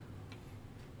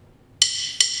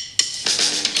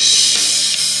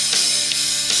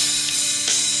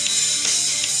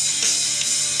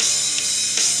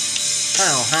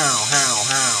Brown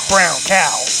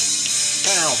cow.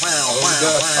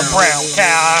 A brown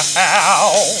cow.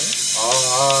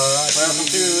 Welcome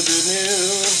to the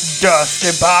new Dusty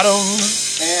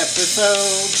Bottoms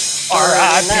episode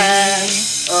R.I.P.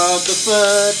 of the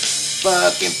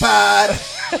fucking pod.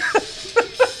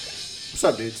 What's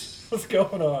up, dudes? What's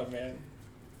going on, man?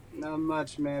 Not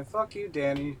much, man. Fuck you,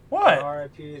 Danny. What?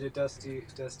 R.I.P. to Dusty.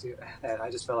 I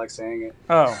just felt like saying it.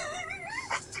 Oh.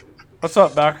 What's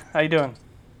up, Doc? How you doing?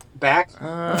 Back?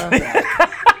 I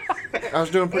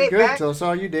was doing pretty good back. until I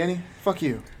saw you, Danny. Fuck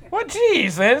you. What?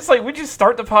 Jeez, man. It's like we just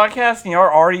start the podcast and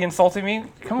you're already insulting me.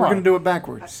 Come We're on. gonna do it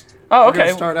backwards. Oh, We're okay.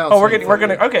 gonna start out we're saying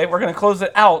gonna fuck you. we're gonna close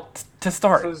it out to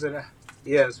start. Close it out.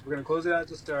 Yes, we're gonna close it out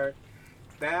to start.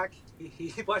 Back.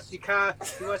 He watched you pack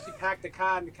the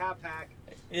car in the car pack.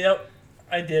 Yep,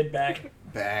 I did back.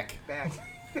 Back.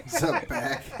 What's up,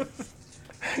 back?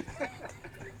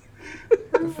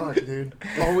 Fuck, dude.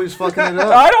 Always fucking it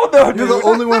up. I don't know, dude. You're the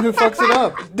only one who fucks it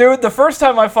up. Dude, the first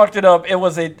time I fucked it up, it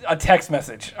was a text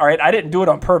message. All right, I didn't do it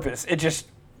on purpose. It just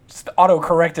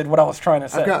auto-corrected what I was trying to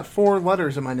say. I've got 4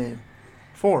 letters in my name.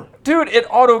 4. Dude, it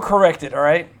auto-corrected. All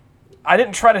right, I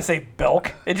didn't try to say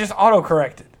Belk. It just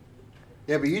auto-corrected.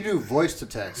 Yeah, but you do voice to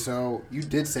text, so you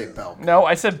did say Belk. No,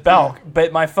 I said Belk,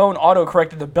 but my phone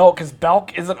auto-corrected to Belk because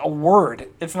Belk isn't a word.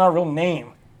 It's not a real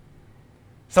name.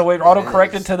 So it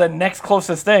auto-corrected to the next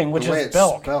closest thing, which The way is it's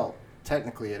Belk. spelled,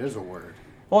 technically it is a word.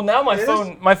 Well, now my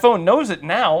phone knows it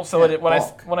now, so Yeah,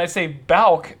 when I say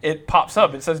Balk, it pops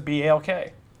up. It says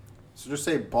B-A-L-K. So just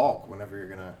say bulk whenever you're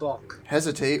gonna. Bulk.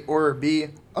 Hesitate or be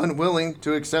unwilling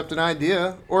to accept an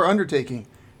idea or undertaking.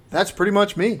 That's pretty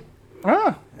much me.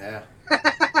 Ah. Yeah.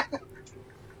 I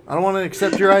don't want to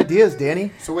accept your ideas,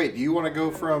 Danny. So wait, do you want to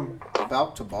go from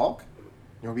Balk to bulk?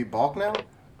 You want to be bulk now?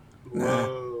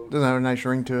 Whoa. Doesn't have a nice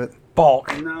ring to it.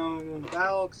 Balk. No,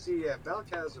 Balk. See, yeah,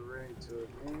 Balk has a ring to it,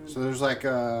 man. So there's like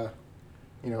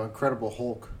Incredible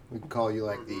Hulk. We can call you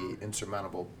like the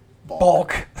insurmountable bulk.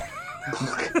 Balk.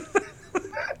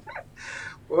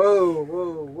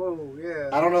 Whoa, yeah.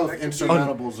 I don't know That if could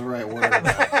insurmountable is the right word.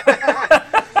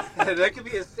 that could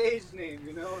be a stage name,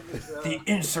 you know? The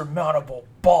insurmountable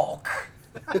Balk.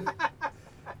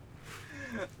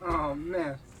 Oh,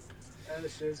 man. That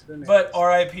shit's been But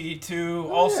R.I.P. to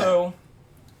also...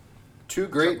 Too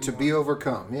great to be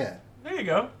overcome. Yeah. There you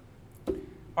go.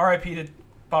 R.I.P. to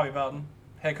Bobby Bowden,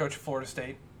 head coach of Florida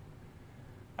State.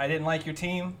 I didn't like your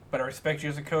team, but I respect you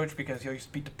as a coach because you used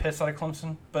to beat the piss out of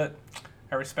Clemson. But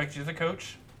I respect you as a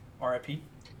coach. R.I.P.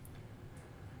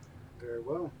 Very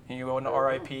well. And you go into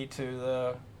R.I.P. to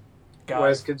the guy.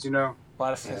 Wise kids, you know.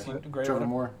 Gladys Yeah. great Trevor one.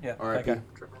 Moore. Yeah, R.I.P. that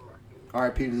guy.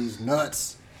 R.I.P. to these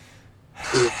nuts.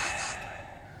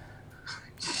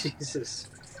 Jesus.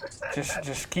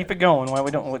 Just keep it going. Why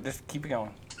we don't just keep it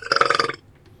going.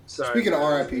 Sorry. Speaking of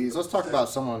R.I.P.s, let's talk about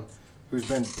someone who's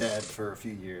been dead for a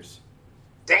few years.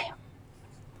 Damn.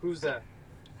 Who's that?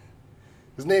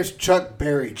 His name's Chuck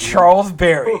Berry. Dude. Charles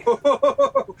Berry.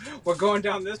 We're going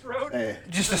down this road? Hey.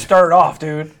 Just to start it off,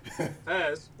 dude.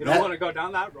 Yes. You don't want to go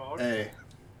down that road. Hey.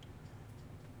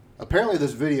 Apparently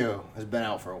this video has been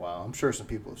out for a while. I'm sure some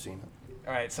people have seen it.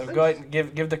 All right, so go ahead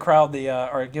and give the crowd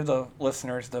or give the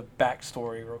listeners the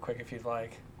backstory real quick if you'd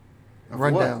like.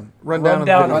 Rundown. What? Rundown of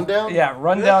the video. Rundown? Yeah,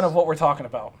 rundown of what we're talking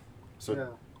about. So Yeah.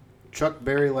 Chuck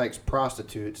Berry likes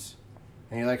prostitutes,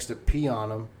 and he likes to pee on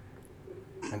them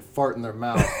and fart in their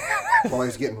mouth while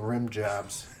he's getting rim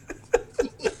jobs.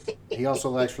 He also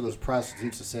likes for those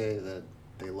prostitutes to say that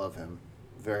they love him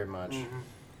very much. Mm-hmm.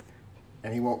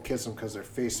 And he won't kiss them because their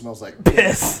face smells like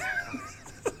Piss.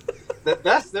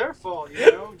 That's their fault,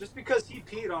 you know? Just because he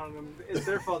peed on them, it's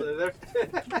their fault.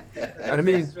 I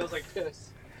mean, It smells like piss.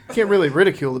 you can't really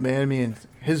ridicule the man. I mean,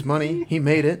 his money, he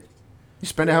made it. He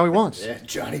spend it how he wants. Yeah,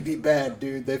 Johnny be bad,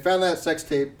 dude. They found that sex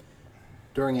tape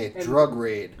during a drug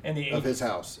raid In the of 80s. his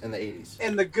house in the 80s.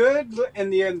 In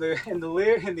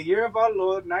the year of our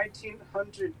Lord,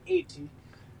 1980,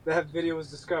 that video was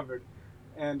discovered,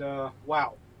 and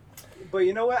wow. But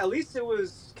you know what? At least it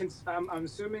was. I'm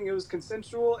assuming it was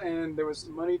consensual, and there was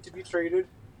money to be traded.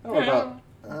 I don't know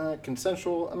about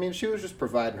consensual. I mean, she was just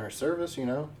providing her service, you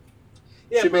know.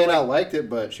 Yeah, She may but not liked it,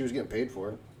 but she was getting paid for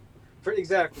it.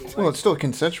 exactly. Well, it's still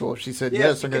consensual. She said,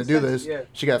 yes, she I'm going to do this. consented, yeah.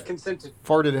 She got consented.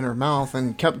 farted in her mouth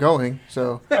and kept going.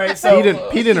 So All right, so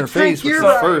peed in her face, which was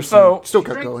urine. first, So- and still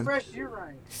kept Drink going. fresh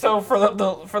urine. so for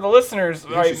the listeners, You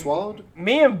think right, she swallowed?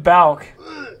 me and Balk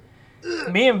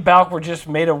were just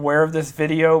made aware of this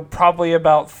video probably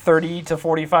about 30 to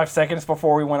 45 seconds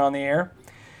before we went on the air.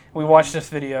 We watched this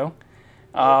video.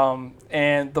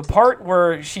 And the part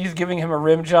where she's giving him a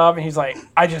rim job and he's like,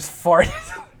 I just farted.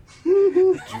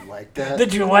 you like that?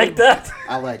 Did you like that?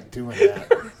 I like doing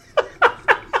that.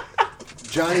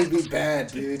 Johnny be bad,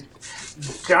 dude.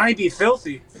 Johnny be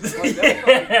filthy. Like,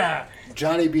 that's Yeah.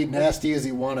 Johnny be nasty as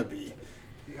he wanna be.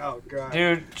 oh god.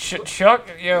 Dude, Chuck,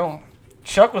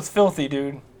 Chuck was filthy,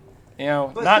 dude.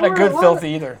 But Not in a there good were a lot filthy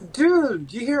either.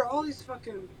 Dude, you hear all these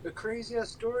fucking crazy ass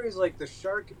stories like the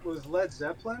shark with Led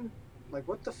Zeppelin? Like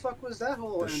what the fuck was that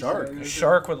whole The incident? shark? Is it-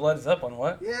 Shark with Led Zeppelin,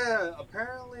 what? Yeah,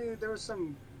 apparently there was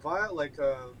some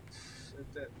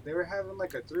they were having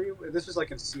like a this was like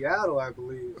in Seattle, I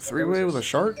believe. Three-way with a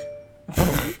shark?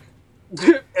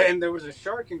 And there was a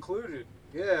shark included.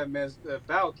 Yeah, man.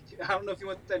 About I don't know if you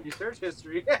want that in your search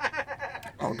history.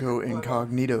 I'll go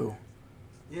incognito.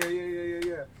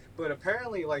 Yeah. But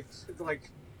apparently,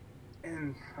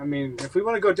 and I mean, if we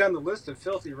want to go down the list of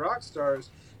filthy rock stars,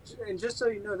 and just so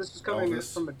you know, this is coming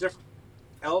Elvis. from a different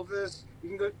Elvis. You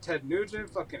can go Ted Nugent,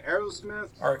 fucking Aerosmith,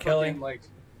 R. Kelly. fucking, like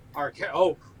R. Kelly.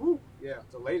 Oh, whew, yeah,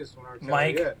 the latest one, R. Kelly.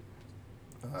 Mike. Yeah.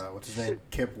 What's his name?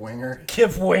 Kip Winger.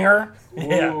 Kip Winger.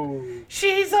 Yeah. Ooh.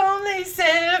 She's only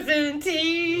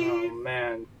 17. Oh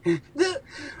man,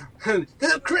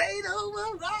 the cradle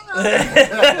will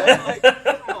rise. Like,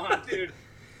 come on, dude.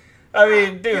 I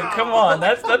mean, dude, come on.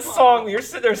 That song, you're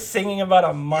sitting there singing about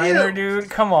a minor, Ew. dude.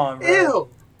 Come on, bro. Ew.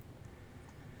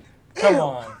 Come Ew.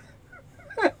 on.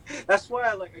 That's why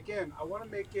I want to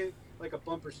make it like a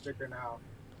bumper sticker now.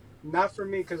 Not for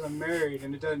me because I'm married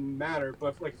and it doesn't matter,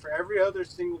 but like for every other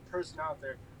single person out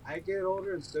there, I get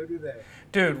older and so do they.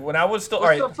 Dude, when I was still...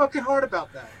 What's all so right, fucking hard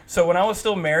about that? so when I was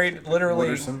still married,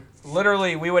 Wooderson.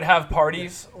 literally, we would have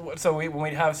parties. So when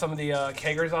we'd have some of the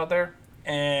kegers out there,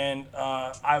 and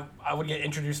I would get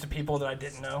introduced to people that I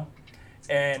didn't know,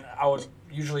 and I would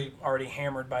usually already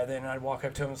hammered by then, and I'd walk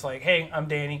up to him and it's like, hey, I'm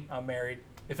Danny, I'm married.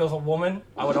 If it was a woman,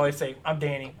 I would always say, I'm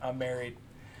Danny, I'm married.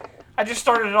 I just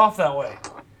started it off that way.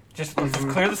 Just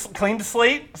clean the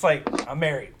slate. It's like, I'm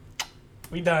married.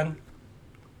 We done.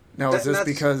 Now, is this That's-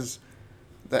 because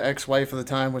the ex-wife of the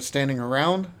time was standing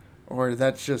around, or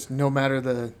that's just no matter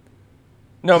the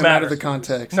No matter the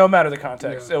context? No matter the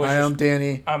context. Yeah. It was I am just,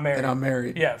 Danny, I'm married. and I'm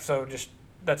married. Yeah, so just,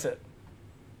 that's it.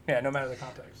 Yeah, no matter the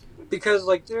context. Because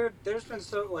there's been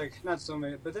not so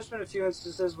many, but there's been a few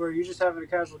instances where you're just having a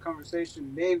casual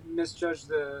conversation, they misjudge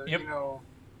the Yep.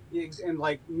 and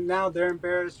like now they're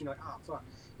embarrassed. You're like, oh fuck,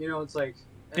 it's like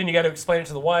Then you got to explain it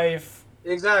to the wife.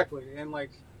 exactly, and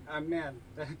like, man,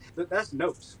 that's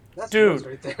notes. That's Dude, notes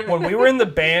right there. when we were in the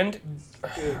band,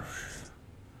 Dude.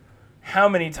 how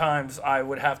many times I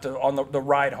would have to, on the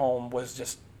ride home, was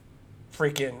just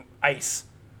freaking ice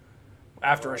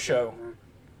after a show.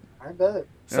 I bet.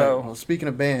 So, Well, speaking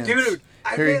of bands, Dude,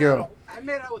 here you go. I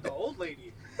made out with the old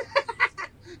lady.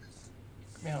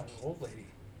 man, old lady.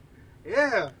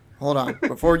 Yeah. Hold on.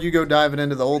 Before you go diving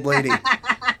into the old lady,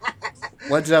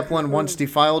 Led Zeppelin once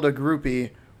defiled a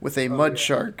groupie with a mud yeah.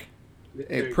 shark. A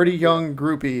There you pretty go. young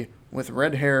groupie with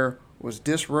red hair was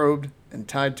disrobed and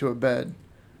tied to a bed.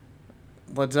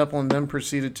 Led Zeppelin then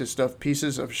proceeded to stuff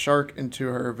pieces of shark into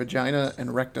her vagina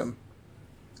and rectum.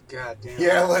 God damn.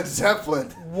 Yeah, Led Zeppelin.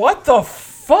 What the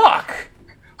fuck?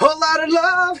 Whole lot of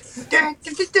love.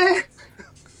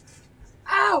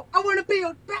 Ow! I want to be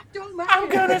a back on my. I'm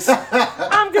gonna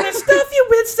stuff you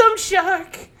with some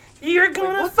shark. You're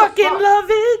gonna what the fucking fuck? love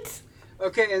it.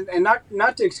 Okay, and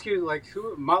not to excuse like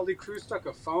who Motley Crue stuck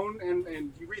a phone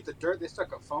and you read the dirt, they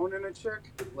stuck a phone in a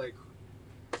chick.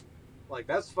 Like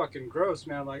that's fucking gross,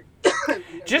 man. Like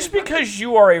Just because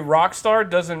you are a rock star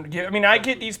doesn't give. I mean, I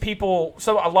get these people.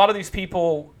 So a lot of these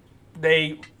people,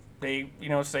 they say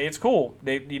it's cool.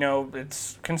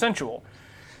 It's consensual.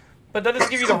 But that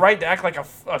doesn't give you the right to act like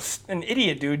an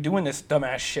idiot, dude, doing this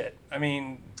dumbass shit. I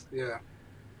mean, yeah,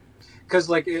 because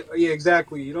yeah,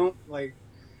 exactly. You don't like.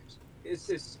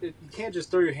 You can't just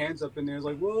throw your hands up in there. It's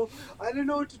like, well, I didn't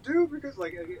know what to do because,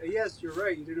 like, yes, you're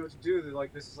right. You didn't know what to do.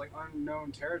 Like, this is like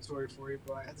unknown territory for you.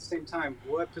 But at the same time,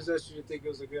 what possessed you to think it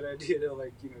was a good idea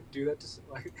to do that?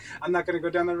 I'm not gonna go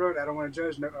down the road. I don't want to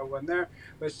judge. No, I wasn't there.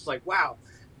 But it's just like, wow,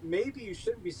 maybe you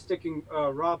shouldn't be sticking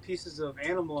raw pieces of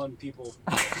animal on people.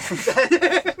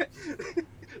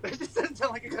 That just doesn't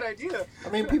sound like a good idea. I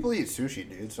mean, people eat sushi,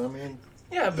 dude. So I mean,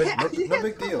 yeah, but no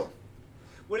big deal.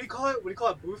 What do you call it? What do you call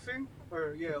it? Boofing?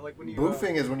 Or yeah, like when you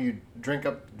Boofing is when you drink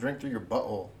through your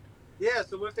butthole. Yeah,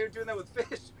 so what if they were doing that with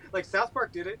fish? Like South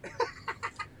Park did it.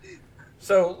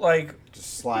 so like,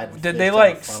 Just slide. did fish they down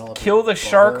like the funnel of kill your the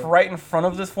shark butthole. right in front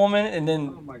of this woman and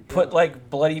then Oh my God. put like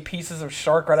bloody pieces of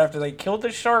shark right after they killed the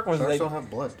shark? Was Sharks they don't have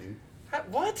blood, dude.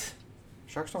 what?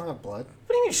 Sharks don't have blood.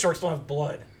 What do you mean sharks don't have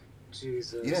blood?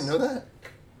 Jesus. You didn't know that?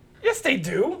 Yes, they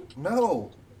do.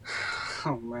 No.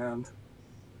 Oh man.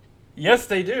 Yes,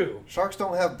 they do. Sharks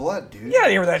don't have blood, dude. Get out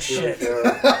of here with that shit.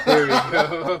 There we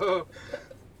go.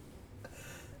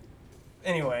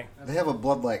 Anyway. They have a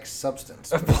blood-like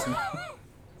substance.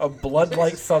 A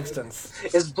blood-like substance.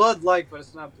 It's blood-like, but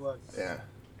it's not blood. Yeah.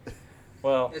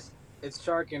 Well. It's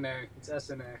shark in A. It's S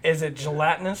in A. Is it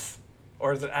gelatinous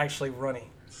or is it actually runny?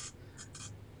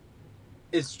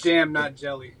 It's jam, not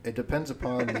jelly. It depends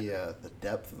upon the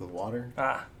depth of the water.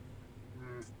 Ah.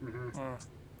 Mm-hmm.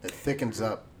 It thickens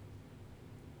up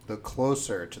the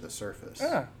closer to the surface.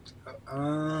 Ah.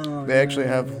 They actually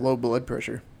have low blood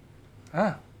pressure.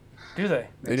 Ah. Do they?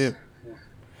 They do. Yeah.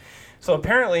 So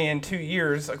apparently in 2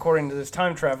 years, according to this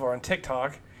time traveler on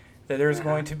TikTok, that there's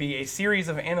going to be a series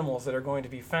of animals that are going to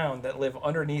be found that live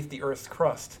underneath the Earth's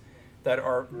crust that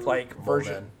are like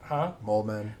version, Mole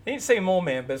men. They didn't say mole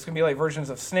man, but it's going to be like versions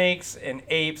of snakes and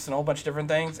apes and a whole bunch of different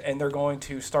things, and they're going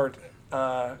to start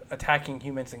attacking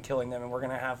humans and killing them, and we're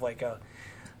going to have like a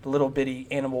little bitty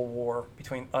animal war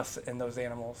between us and those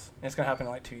animals. And it's going to happen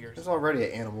in like 2 years. There's already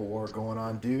an animal war going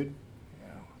on, dude.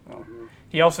 Well,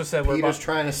 he also said Peter's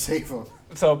trying to save them.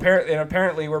 So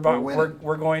apparently we're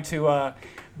going to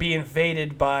be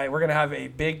invaded by. We're going to have a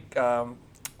big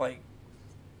like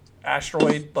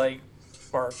asteroid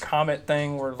or comet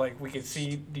thing where like we can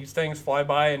see these things fly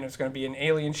by, and there's going to be an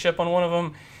alien ship on one of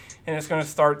them, and it's going to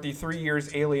start the 3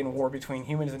 years alien war between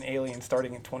humans and aliens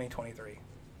starting in 2023.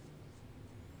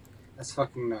 That's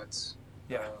fucking nuts.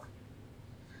 Yeah.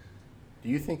 Do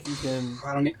you think you can?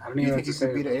 I don't Do you know think you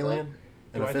could beat an alien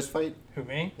in Do a I- fist fight? Who,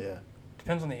 me? Yeah.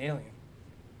 Depends on the alien.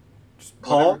 Just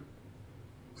Paul?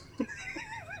 whatever.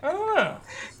 I don't know.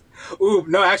 Ooh,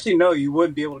 no, actually, no. You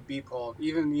wouldn't be able to beat Paul.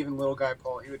 Even little guy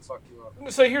Paul, he would fuck you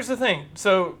up. So here's the thing.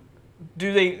 So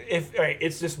do they? All right,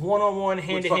 it's just one-on-one,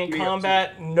 hand-to-hand fuck me up,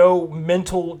 combat. No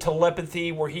mental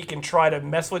telepathy where he can try to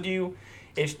mess with you.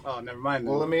 It's Oh, never mind.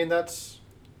 Then. Well, I mean, that's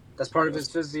That's part of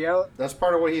his physiology.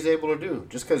 part of what he's able to do.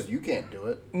 Just because you can't do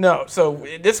it. no. So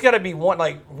this got to be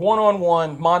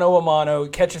one-on-one, mano a mano,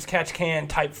 catch as catch can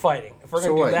type fighting. If we're So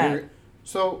gonna what? do that,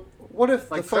 So what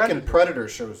if Like the fucking Predator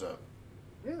shows up?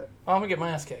 Yeah. I'm gonna get my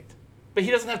ass kicked. But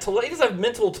he doesn't have he doesn't have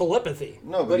mental telepathy.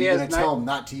 No, but But he you're has gonna tell him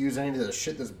not to use any of the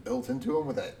shit that's built into him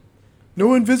with that.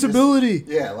 No invisibility.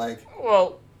 Yeah, like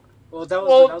Well, Well, that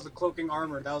Well- was a cloaking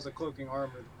armor. That was a cloaking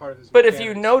armor part of his. but if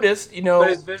you mechanics. noticed, But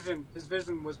his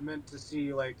vision was meant to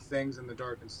see like things in the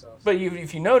dark and stuff. But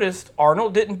if you noticed,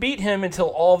 Arnold didn't beat him until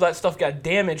all of that stuff got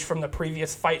damaged from the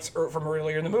previous fights from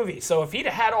earlier in the movie. So if he'd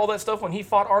had all that stuff when he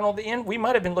fought Arnold at the end, we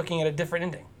might have been looking at a different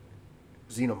ending.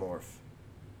 xenomorph.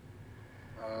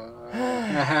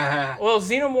 Well,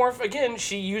 Xenomorph, again,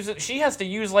 she has to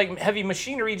use like heavy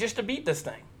machinery just to beat this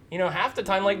thing. You know, half the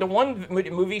time, like the one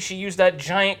movie, she used that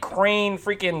giant crane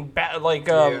freaking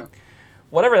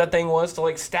whatever that thing was to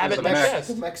like stab it in the mech. chest.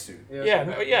 It's a mech suit.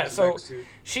 Yeah. So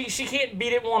she can't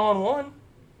beat it one-on-one.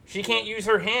 She can't use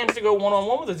her hands to go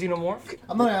one-on-one with a Xenomorph.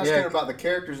 I'm not asking Yeah. about the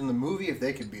characters in the movie if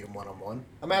they could beat him one-on-one.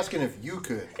 I'm asking if you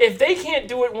could. If they can't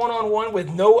do it one-on-one with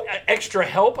no extra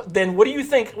help, then what do you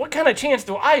think? What kind of chance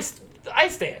do I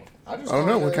stand? I don't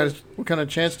know. What kind of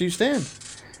chance do you stand?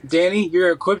 Danny,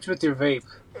 you're equipped with your vape.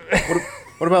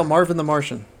 What about Marvin the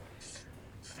Martian?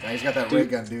 Nah, he's got that ray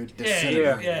gun, dude.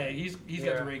 Yeah, he's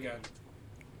got the ray gun.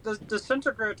 The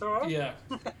disintegrator. Yeah,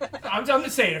 I'm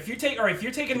just saying. If you're taking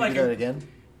Can like you do that again?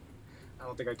 I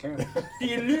don't think I can. the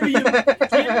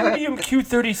Illudium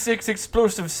Q36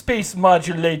 explosive space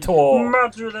modulator,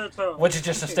 Modulator. which is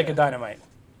just a stick of dynamite.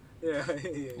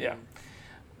 Yeah.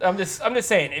 I'm just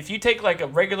saying, if you take like a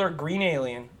regular green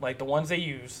alien, like the ones they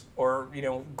use, or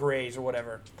grays or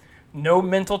whatever, no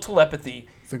mental telepathy,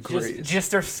 The Greys.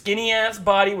 just their skinny ass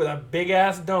body with a big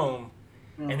ass dome,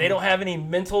 and they don't have any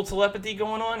mental telepathy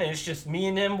going on, and it's just me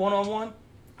and them one-on-one,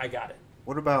 I got it.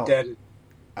 What about Dead.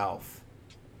 Alf?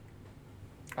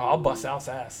 Oh, I'll bust Al's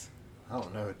ass. I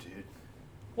don't know, dude.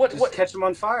 Just catch him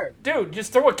on fire. Dude,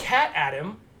 just throw a cat at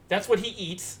him. That's what he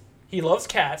eats. He loves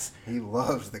cats. He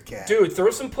loves the cat. Dude, throw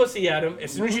some pussy at him.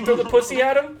 As soon as you throw the pussy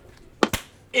at him,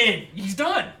 he's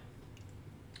done.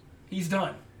 He's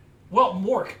done. Well,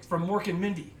 Mork from Mork and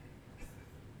Mindy.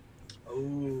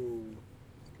 Oh.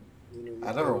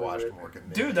 I never watched Mork and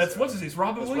Mindy. Dude, that's what's his name?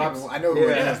 Robin That's Williams. Robin, I know who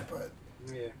it Yeah. is, but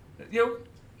Yeah.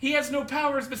 He has no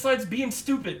powers besides being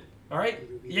stupid. All right,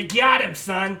 you got him,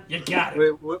 son. You got him.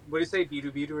 Wait, what do you say?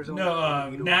 Bidu or something? No,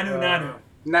 Nanu.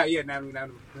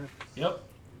 Nanu. Yep.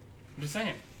 I'm just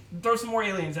saying. Throw some more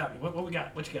aliens at me. What we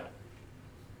got? What you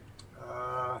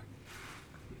got?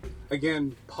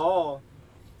 Again, Paul.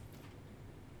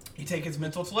 You take his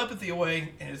mental telepathy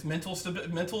away and his mental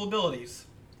abilities.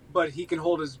 But he can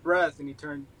hold his breath, and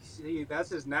that's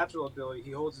his natural ability.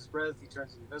 He holds his breath, he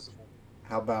turns invisible.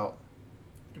 How about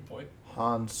Good point.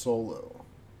 Han Solo?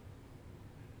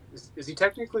 Is he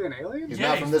technically an alien? He's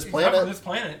not from this planet. Not from this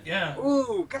planet, yeah.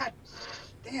 Ooh, god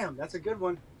damn, that's a good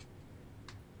one.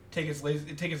 Take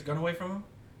his gun away from him?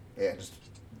 Yeah, just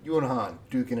you and Han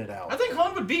duking it out. I think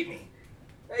Han would beat me.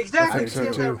 Exactly. I think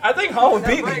so, too. I think Han would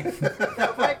beat me.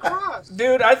 That right cross.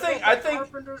 Dude, I think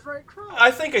Carpenter's right cross.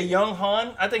 I think a young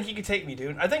Han, I think he could take me,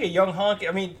 dude. I think a young Han,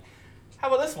 I mean, how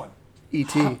about this one?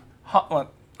 E.T.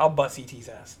 Well, I'll bust E.T.'s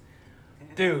ass.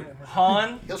 Dude,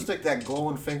 Han, He'll stick that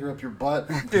glowing finger up your butt.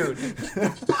 dude.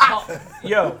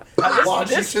 Yo,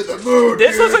 Launch you to the moon.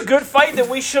 this dude. was a good fight that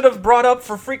we should have brought up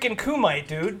for freaking Kumite,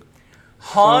 dude.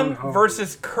 Han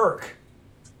versus Kirk.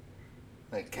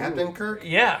 Like Captain Kirk.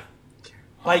 Yeah.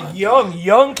 Like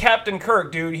young Captain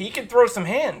Kirk, dude. He can throw some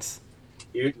hands.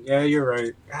 Yeah, you're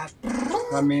right. God,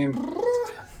 I mean,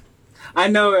 I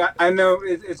know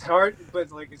it's hard,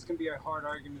 but like it's gonna be a hard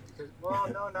argument because, well,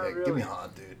 no, not really. Give me Han,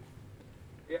 dude.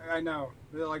 Yeah, I know.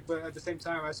 But at the same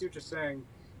time, I see what you're saying.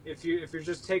 If you're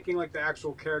just taking like the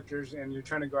actual characters and you're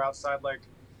trying to go outside like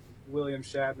William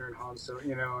Shatner and Han Solo,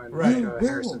 and Right. You will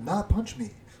Harrison. not punch me.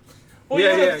 Well,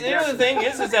 Yeah, you know the thing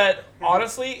is that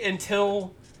honestly,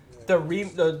 until the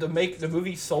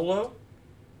movie Solo,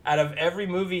 out of every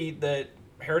movie that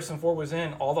Harrison Ford was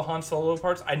in, all the Han Solo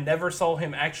parts, I never saw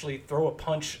him actually throw a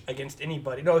punch against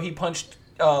anybody. No, he punched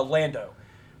Lando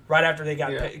right after they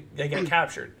got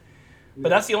captured. But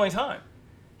that's the only time.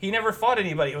 He never fought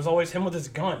anybody. It was always him with his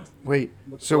gun. Wait,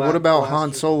 so what about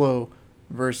Han Solo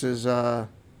versus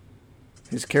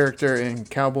his character in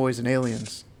Cowboys and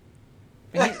Aliens?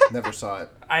 Never saw it.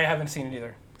 I haven't seen it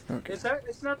either. Okay.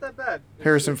 It's not that bad.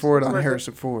 Harrison Ford on worth it.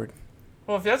 Harrison Ford.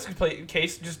 Well, if that's the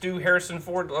case, just do Harrison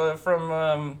Ford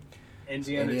from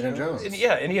Indiana Jones.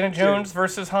 Indiana Jones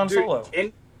versus Han Dude, Solo.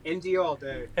 Indy all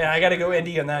day. Yeah, I got to go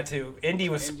Indy on that too. Indy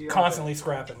was Indy all constantly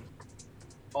scrapping.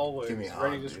 Always Give me Han,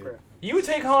 ready to dude. scrap. You would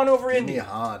take Han over Give me Indy. a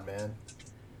Han, man.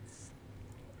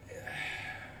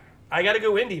 I got to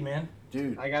go Indy, man.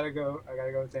 Dude, I gotta go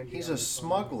with Indy. he's on a this one.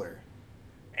 smuggler.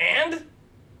 And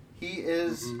He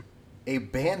is a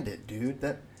bandit, dude.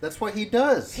 That's what he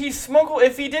does. he smuggled.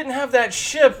 If he didn't have that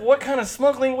ship, what kind of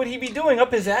smuggling would he be doing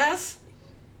up his ass?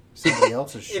 Somebody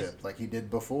else's ship, like he did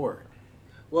before.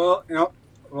 Well,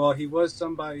 he was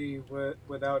somebody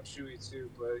without Chewie too,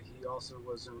 but he also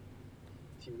wasn't.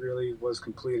 He really was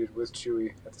completed with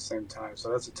Chewie at the same time, so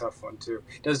that's a tough one too.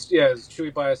 Is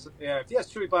Chewie by his? Yeah, if he has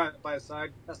Chewie by his side,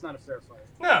 that's not a fair fight.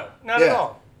 No, not at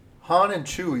all. Han and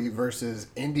Chewie versus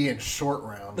Indian short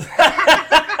round.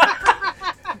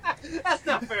 That's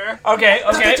not fair. Okay.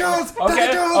 Dr. Jones!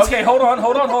 Dr. Jones! Okay. Hold on.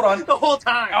 The whole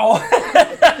time. Oh,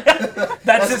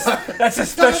 that's a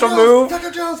special move. Dr.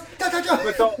 Jones! Dr. Jones!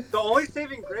 But the only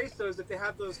saving grace though is if they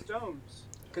have those stones,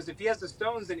 because if he has the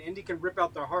stones, then Indy can rip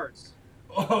out their hearts.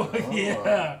 Oh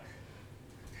yeah.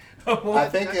 I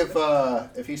think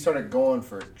if he started going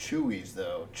for Chewie's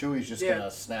though, Chewie's just gonna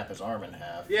snap his arm in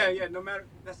half. Yeah. No matter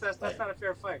that's not a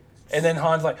fair fight. And then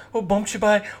Han's like, oh bum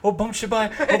shabai, oh bum shabai,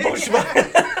 oh bum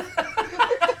shabai.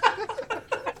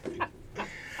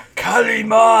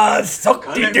 Kalima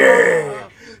Sakti De!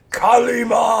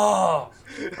 Kalima! All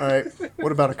right.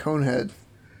 What about a Conehead?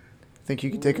 Think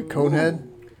you could take a Conehead?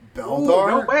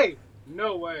 Beldar?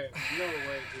 No way,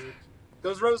 dude.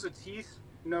 Those rows of teeth,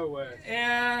 no way.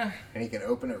 Yeah. And he can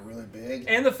open it really big.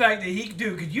 And the fact that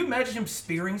could you imagine him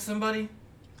spearing somebody?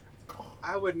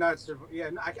 I would not survive.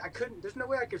 Yeah, I couldn't. There's no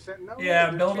way I could fit. No.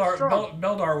 Yeah, way, they're too strong.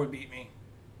 Beldar would beat me.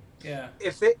 Yeah.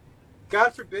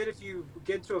 God forbid, if you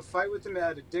get into a fight with them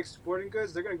at a Dick's Sporting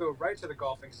Goods, they're gonna go right to the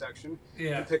golfing section.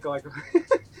 Yeah. And pick like,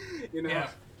 Yeah.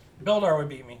 Beldar would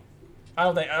beat me.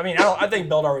 I think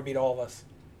Beldar would beat all of us.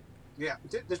 Yeah.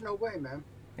 There's no way, man.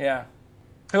 Yeah.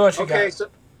 Who else you got? Okay, so.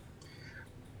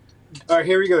 All right,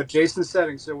 here we go. Jason's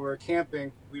setting. So we're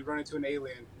camping. We run into an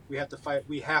alien. We have to fight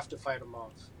him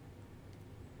off.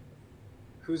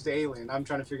 Who's the alien? I'm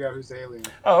trying to figure out who's the alien.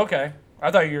 Oh, okay.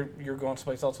 I thought you were going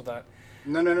someplace else with that.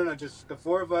 No. Just the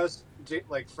four of us,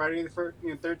 like Friday the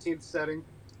 13th setting,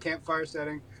 campfire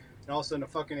setting, and all of a sudden a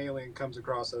fucking alien comes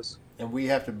across us. And we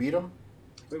have to beat him?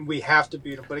 And we have to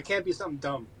beat him, but it can't be something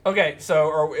dumb. Okay, so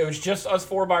or it was just us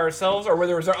four by ourselves, or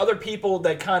was there other people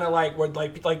that kind of like were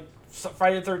like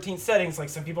Friday the 13th settings? Like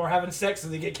some people are having sex, so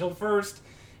they get killed first.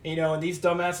 And these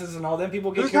dumbasses and all them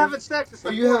people get Who's killed. having sex? It's Who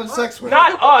like you having sex with?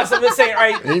 Not us. I'm just saying,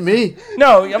 right? Ain't me.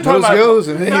 No, I'm talking about. Goes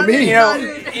and ain't me.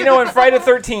 In Friday the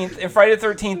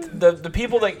 13th, the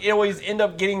people that always end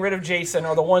up getting rid of Jason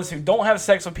are the ones who don't have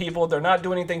sex with people. They're not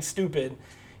doing anything stupid.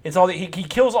 It's all that he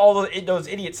kills all those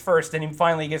idiots first, and he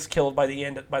finally gets killed by the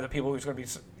end by the people who's going to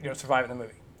be surviving the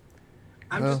movie.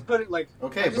 I'm just putting like.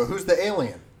 Okay, but who's the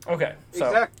alien? Okay, so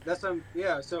Exactly. That's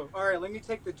yeah. So all right, let me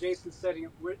take the Jason setting.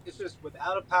 It's just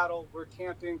without a paddle. We're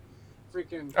camping,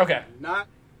 freaking. Okay. Not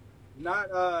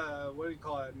what do you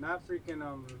call it? Not freaking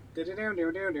no.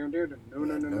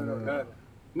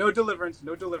 No deliverance.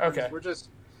 Okay. We're just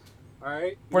all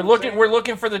right. we're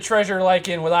looking for the treasure like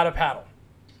in Without a Paddle.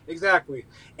 Exactly,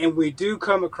 and we do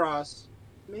come across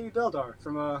maybe Beldar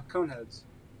from Coneheads.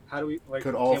 How do we like?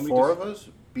 Could all four of us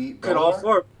beat Beldar? Could all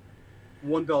four?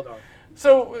 One Beldar.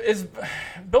 So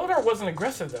Beldar wasn't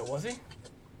aggressive though, was he?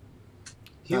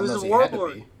 He was a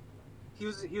warlord. He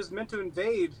was meant to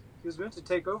invade. He was meant to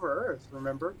take over Earth.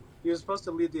 Remember, he was supposed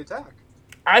to lead the attack.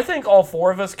 I think all four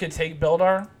of us could take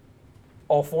Beldar.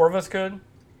 All four of us could.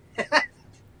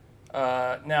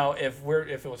 Now, if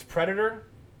it was Predator,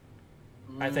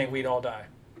 I think we'd all die.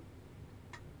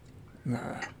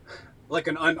 Nah. Like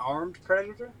an unarmed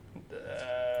predator.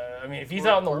 I mean, if he's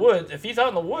out in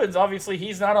the woods, obviously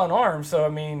he's not unarmed. So I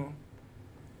mean,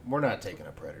 we're not taking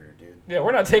a Predator, dude. yeah,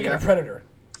 we're not taking a Predator.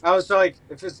 I was like,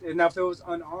 if it was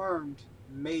unarmed,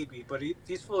 maybe. But if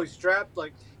he's fully strapped,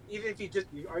 like even if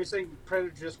are you saying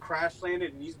Predator just crash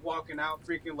landed and he's walking out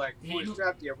freaking like fully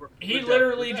strapped? Yeah, he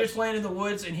literally just landed in the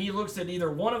woods and he looks at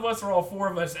either one of us or all four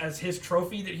of us as his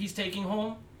trophy that he's taking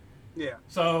home. Yeah.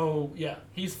 So yeah,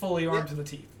 he's fully armed to the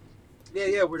teeth.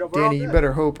 Yeah, we're Danny, you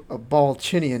better hope a ball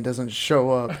Chinian doesn't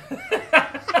show up.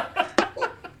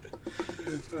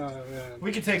 Oh, man.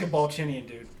 We could take a Balchinian,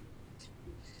 dude.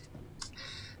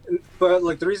 But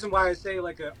like the reason why I say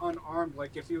like an unarmed,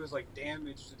 like if he was like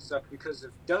damaged and stuff, because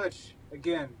of Dutch,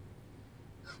 again,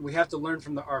 we have to learn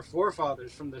from our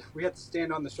forefathers. We have to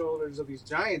stand on the shoulders of these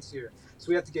giants here, so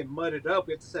we have to get mudded up.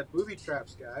 We have to set booby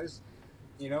traps, guys.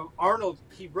 You know, Arnold,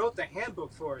 he wrote the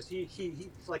handbook for us. He's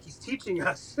teaching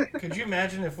us. Could you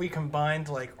imagine if we combined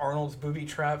like Arnold's booby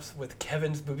traps with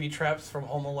Kevin's booby traps from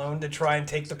Home Alone to try and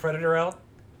take the Predator out?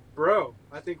 Bro,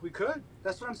 I think we could.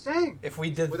 That's what I'm saying. If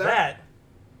we did that.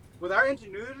 With our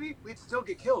ingenuity, we'd still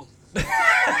get killed.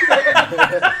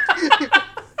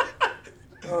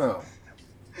 Oh.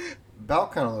 Bal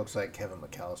kind of looks like Kevin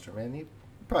McAllister, man. He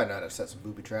probably know how to set some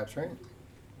booby traps, right?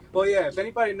 Well, yeah. If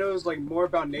anybody knows like more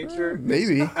about nature,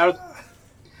 Maybe.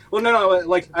 No.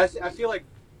 Like I feel like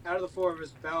out of the four of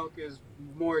us, Balk is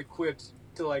more equipped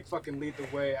to like fucking lead the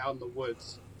way out in the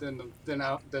woods than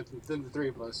the three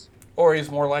of us. Or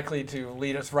he's more likely to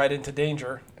lead us right into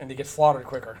danger and to get slaughtered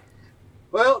quicker.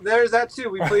 Well, there's that too.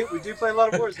 We do play a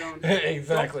lot of Warzone.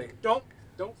 Exactly. Don't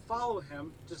follow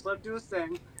him. Just let him do his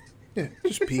thing. Yeah,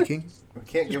 just peeking. We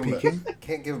can't give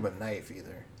him a knife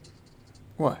either.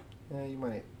 What? Yeah, you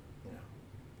might,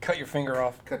 cut your finger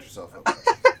off. cut yourself up.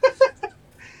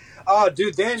 Oh,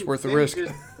 dude, then It's worth the risk.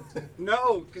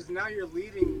 No, because now you're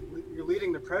leading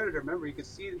the Predator. Remember, you could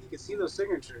see those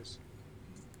signatures.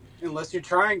 Unless you're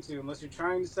trying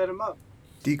to set him up.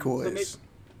 Decoys.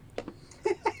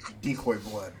 Decoy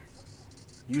blood.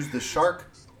 Use the shark.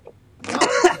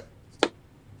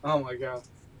 Oh my god.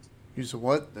 Use the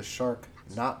what? The shark,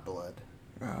 not blood.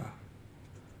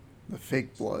 The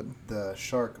fake blood. The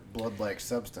shark blood-like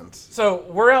substance. So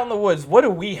we're out in the woods. What do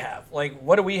we have? Like,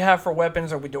 what do we have for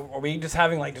weapons? Are we just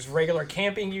having like just regular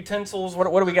camping utensils? What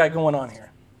do we got going on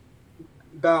here?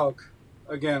 Balk,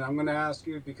 again, I'm gonna ask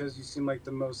you because you seem like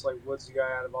the most like woodsy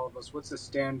guy out of all of us. What's the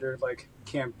standard like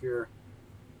camp gear?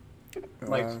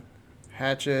 Like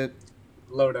hatchet.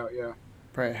 Loadout, yeah.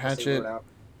 Probably hatchet.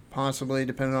 Possibly,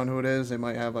 depending on who it is, they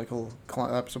might have like a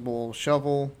collapsible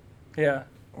shovel. Yeah.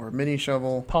 Or a mini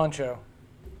shovel. Poncho.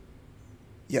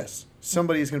 Yes.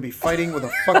 Somebody's going to be fighting with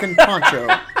a fucking poncho.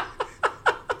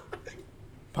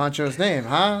 Poncho's name,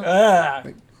 huh?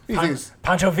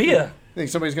 Pancho Villa. Think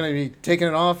somebody's going to be taking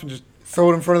it off and just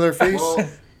throw it in front of their face? Well,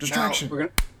 Distraction.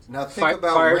 Now think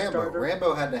about Rambo. Starter.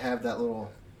 Rambo had to have that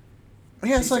little...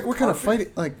 Yeah, it's like what kind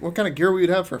of gear we would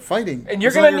have for fighting. And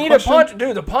you're going to need a poncho.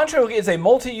 Dude, the poncho is a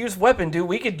multi-use weapon, dude.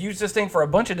 We could use this thing for a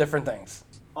bunch of different things.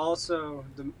 Also,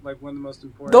 one of the most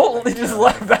important... Don't just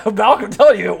let Malcolm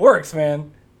tell you it works,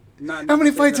 man. How many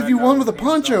fights have you won with a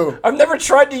poncho? I've never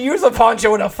tried to use a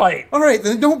poncho in a fight. All right,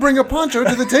 then don't bring a poncho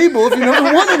to the table if you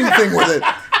never won anything with it.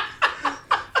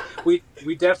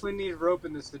 We definitely need rope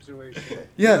in this situation.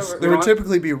 Yes, there would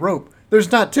typically be rope.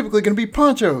 There's not typically going to be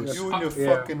ponchos. You and your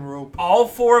fucking rope. All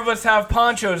four of us have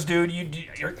ponchos, dude.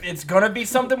 It's going to be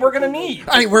something we're going to need.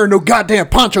 I ain't wearing no goddamn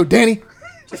poncho, Danny.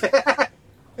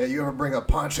 Yeah, you ever bring a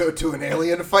poncho to an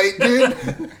alien fight,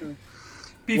 dude?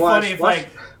 Be funny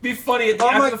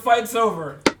after the fight's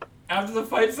over. After the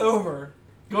fight's over.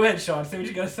 Go ahead, Sean. Say what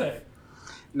you got to say.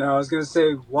 No, I was going to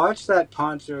say, watch that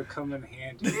poncho come in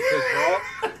handy.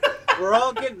 Because we're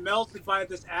all getting melted by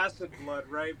this acid blood,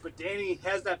 right? But Danny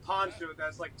has that poncho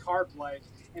that's like tarp-like,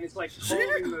 and it's like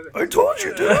holding the. I told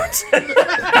you, dudes.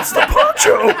 It's the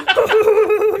poncho.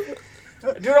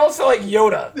 Dude, also like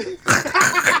Yoda.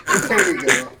 There you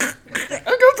go.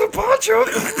 I got the poncho.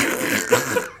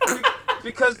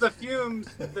 Because the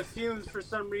fumes for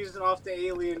some reason off the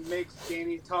alien makes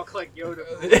Danny talk like Yoda.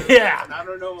 Yeah. And I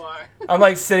don't know why. I'm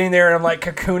like sitting there and I'm like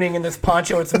cocooning in this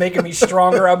poncho. It's making me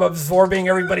stronger. I'm absorbing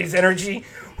everybody's energy.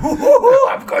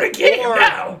 I'm gonna get him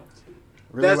now.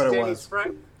 Really, That's what it Danny's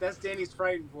was That's Danny's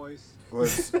frightened voice.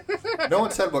 was no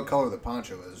one said what color the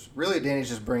poncho is. Really, Danny's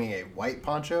just bringing a white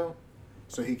poncho,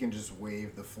 so he can just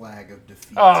wave the flag of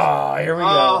defeat. Oh, here we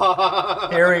go.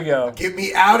 Here we go. Get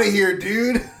me out of here,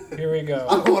 dude! Here we I go.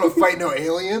 don't want to fight no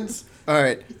aliens. All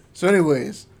right. So,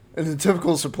 anyways, in the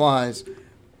typical supplies,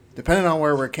 depending on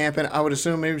where we're camping, I would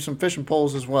assume maybe some fishing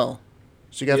poles as well.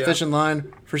 So you got fishing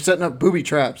line for setting up booby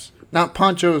traps, not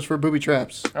ponchos for booby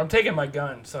traps. I'm taking my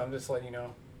gun, so I'm just letting you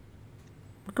know.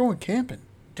 We're going camping.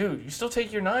 Dude, you still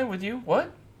take your 9 with you?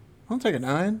 What? I'll take a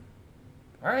 9.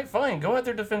 All right, fine. Go out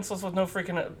there defenseless with no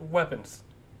freaking weapons.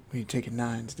 What are you taking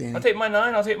 9s, Danny? I'll take my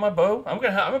 9. I'll take my bow. I'm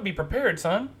gonna be prepared,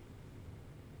 son.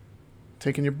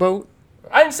 Taking your boat?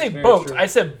 I didn't say Very boat. true. I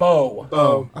said bow.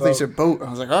 Oh, I think you said boat. I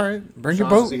was like, all right, bring your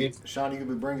boat. Sean, you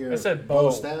could bring your I said bow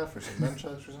bow. staff or some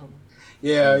nunchucks or something.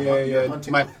 Yeah.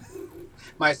 Hunting.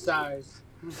 My size.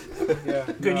 Yeah.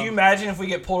 Could you imagine if we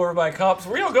get pulled over by cops?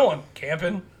 Where y'all going?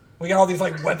 Camping? We got all these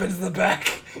like weapons in the back.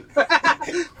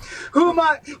 Who am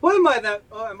I? What am I?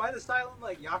 Am I the silent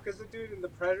like Yakuza dude in the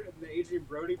Predator, in the Adrian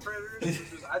Brody Predators?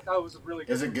 I thought was really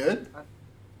good. Is it good?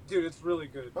 Dude, it's really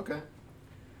good. Okay.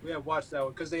 Yeah, watch that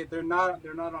one because they're not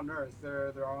on Earth.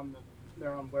 They're on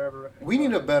wherever. We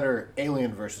need a better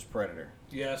Alien versus Predator.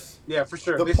 Yes. Yeah, for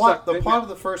sure. The They plot suck. of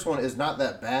the first one is not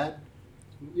that bad,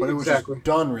 but it was just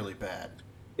done really bad.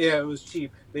 Yeah, it was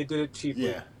cheap. They did it cheaply.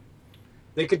 Yeah.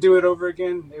 They could do it over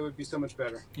again. It would be so much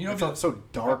better. You know, It's so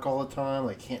dark all the time.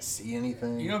 Like can't see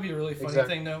anything. you know, what'd be a really funny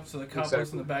Exactly. thing though. So the cop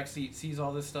goes in the back seat, sees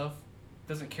all this stuff,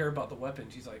 doesn't care about the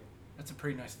weapons. He's like, "That's a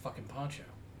pretty nice fucking poncho."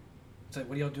 It's like,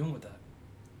 "What are y'all doing with that?"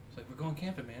 It's like, "We're going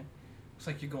camping, man." Looks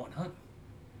like you're going hunting.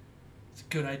 It's a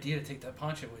good idea to take that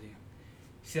poncho with you.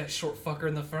 See that short fucker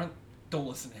in the front? Don't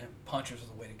listen to him. Ponchos are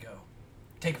the way to go.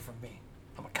 Take it from me.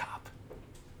 I'm a cop.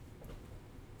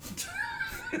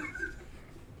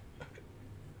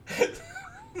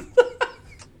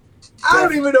 I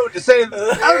don't even know what to say.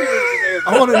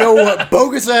 I want to know what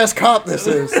bogus ass cop this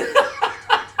is.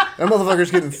 That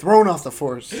motherfucker's getting thrown off the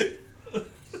force.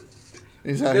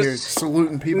 He's out here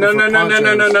saluting people.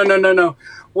 No.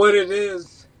 What it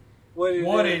is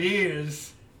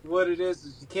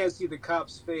you can't see the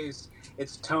cop's face.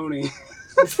 It's Tony.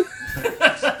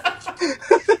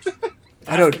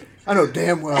 I know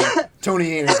damn well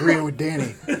Tony ain't agreeing with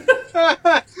Danny.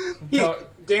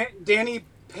 Danny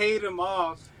paid him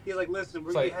off. He's like, listen,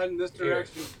 we're gonna like, be heading this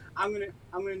direction. I'm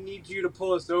gonna need you to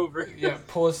pull us over. Yeah,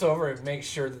 pull us over and make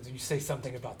sure that you say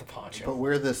something about the poncho. But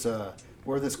we're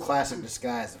this classic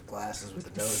disguise of glasses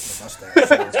with the nose and the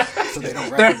mustache, so they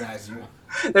don't recognize you.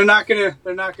 They're not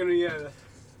gonna. Yeah.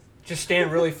 Just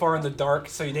stand really far in the dark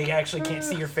so they actually can't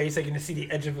see your face. They can just see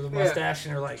the edge of the mustache,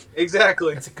 and they're like,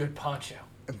 Exactly. "That's a good poncho.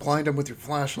 And blind him with your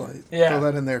flashlight. Yeah. Throw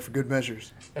that in there for good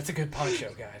measures. That's a good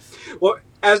poncho, guys." Well,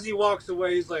 as he walks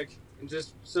away, he's like, and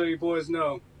just so you boys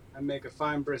know, I make a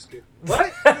fine brisket.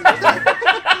 What?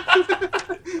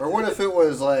 Or what if it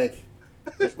was like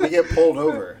we get pulled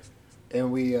over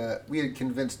and we had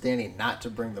convinced Danny not to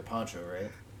bring the poncho,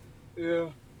 right? Yeah.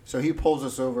 So he pulls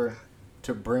us over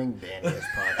to bring Danny his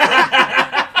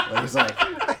poncho. Like he's like,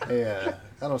 "Hey,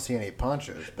 I don't see any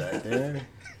ponchos back there.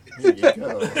 Here you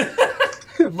go."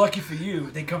 Lucky for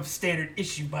you, they come standard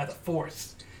issue by the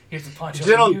force. Here's a poncho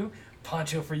Gentlemen. for you,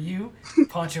 poncho for you,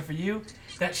 poncho for you.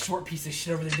 That short piece of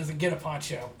shit over there doesn't get a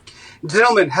poncho.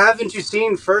 Gentlemen, haven't you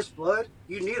seen First Blood?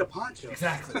 You need a poncho.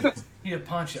 Exactly. You need a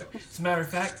poncho. As a matter of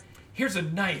fact, here's a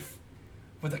knife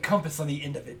with a compass on the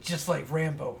end of it, just like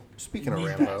Rambo. Speaking of Need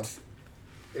Rambo,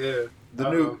 that.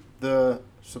 Yeah. the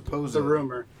supposed The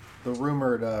rumored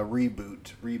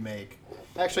reboot remake.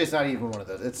 Actually, it's not even one of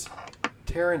those. It's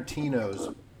Tarantino's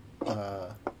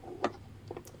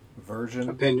version.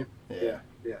 opinion. Yeah.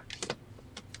 Yeah.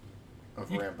 Of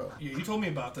Rambo. You told me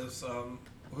about this.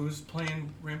 Who's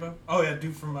playing Rambo? Oh yeah,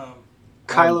 dude from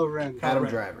Kylo Ren. Adam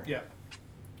Ren. Driver. Yeah,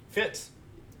 fits.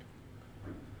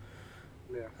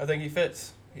 Yeah. I think he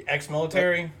fits.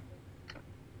 Ex-military.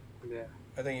 Yeah.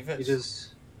 I think he fits.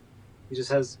 He just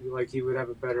has like he would have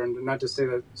a better. And not to say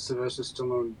that Sylvester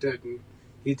Stallone didn't.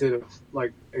 He did it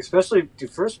like especially dude,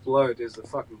 First Blood is a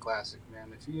fucking classic,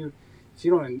 man. If if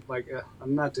you don't like,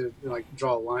 I'm not to like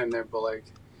draw a line there, but like,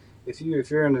 if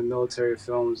you're into military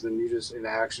films, then you just into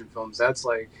action films. That's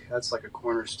like a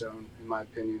cornerstone in my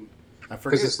opinion.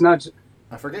 Because it's not.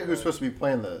 I forget who's supposed to be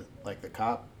playing the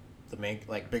cop, the main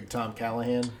Big Tom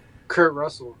Callahan. Kurt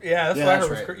Russell. Yeah, that's what I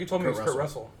heard. Right. You told me it was Kurt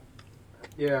Russell.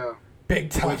 Yeah. Big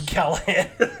Tom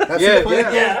Callahan. That's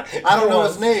Yeah. I don't know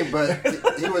his name, but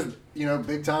he was,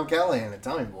 Big Tom Callahan and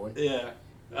Tommy Boy. Yeah.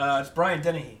 It's Brian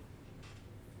Dennehy.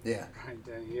 Yeah. Brian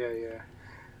Dennehy, yeah.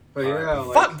 But yeah,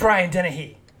 like... Fuck Brian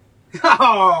Dennehy.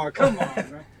 Oh, come on,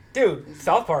 man. Dude,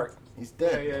 South Park. He's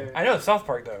dead. Yeah. I know it's South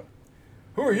Park, though.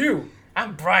 Who are you?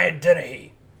 I'm Brian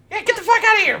Dennehy. Yeah, get the fuck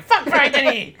out of here. Fuck Brian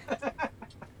Dennehy.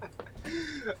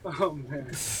 Oh,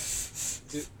 man.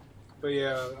 But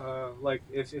yeah, like,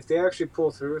 if they actually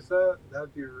pull through with that,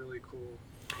 that'd be really cool.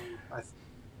 I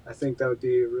think that would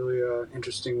be a really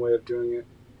interesting way of doing it.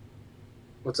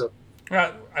 What's up?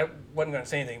 I wasn't going to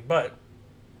say anything, but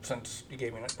since you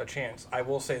gave me a chance, I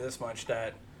will say this much,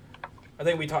 that I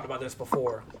think we talked about this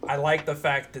before. I like the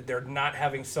fact that they're not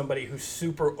having somebody who's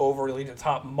super overly the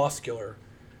top muscular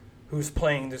who's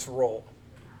playing this role.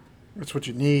 That's what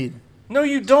you need. No,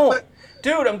 you don't.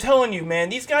 Dude, I'm telling you, man,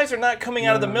 these guys are not coming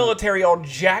out of the military all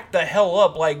jacked the hell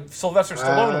up like Sylvester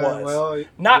Stallone was. Well,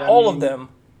 not all of them.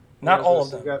 Not all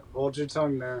of them. Hold your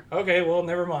tongue there. Okay, well,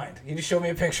 never mind. You just showed me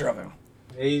a picture of him.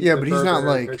 Yeah, but he's not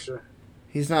like...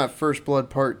 He's not First Blood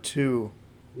Part 2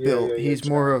 built. He's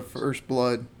more of First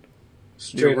Blood,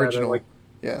 the original.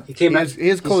 Yeah, he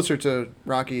is closer to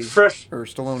Rocky or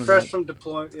Stallone. Fresh from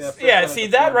deployment. Yeah, see,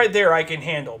 that right there I can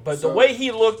handle. But the way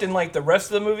he looked in like the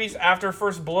rest of the movies after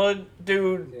First Blood,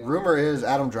 dude. Yeah. Rumor is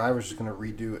Adam Driver's just going to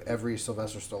redo every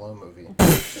Sylvester Stallone movie.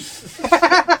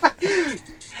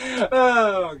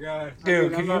 Oh god,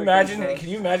 dude, can you imagine? Can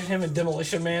you imagine him in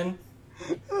Demolition Man?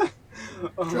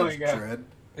 Oh my god. Dread.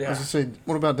 Yeah. I was gonna say,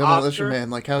 what about Demolition Man?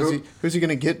 Like, who's he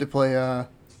gonna get to play?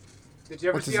 Did you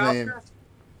ever what's see his Oscar?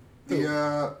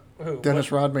 name? Who?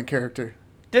 Dennis Rodman character.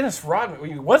 Dennis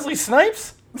Rodman? Wesley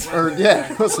Snipes?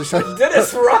 Wesley Snipes.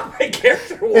 Dennis Rodman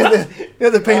character? What? Yeah,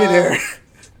 the painted hair.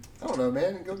 I don't know,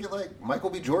 man. Go get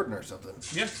Michael B. Jordan or something.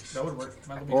 Yeah, that would work.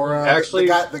 Or actually,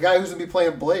 the guy who's gonna be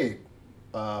playing Blade.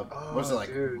 What is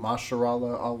it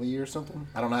Mashallah Ali or something?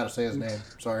 I don't know how to say his name.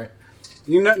 Sorry.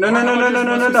 No.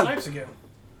 Snipes again.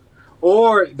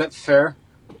 Or that's fair.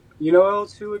 You know what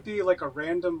else? Who would be like a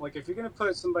random? Like if you're gonna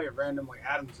put somebody random like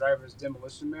Adam Driver's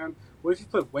Demolition Man, what if you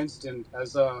put Winston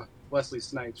as Wesley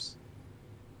Snipes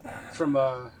from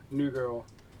New Girl?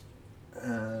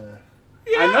 Yeah,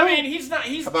 I mean he's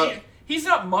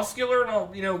not muscular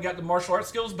and got the martial arts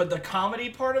skills, but the comedy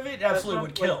part of it absolutely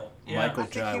would kill. Yeah. Michael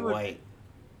Jai White.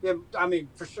 Yeah, I mean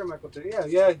for sure Michael J.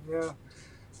 Yeah.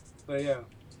 But yeah.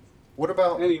 What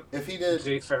about if he did?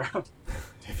 Jay Farrow.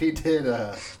 If he did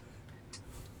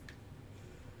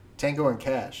Tango and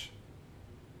Cash.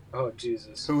 Oh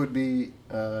Jesus. Who would be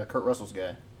Kurt Russell's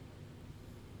guy?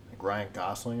 Like Ryan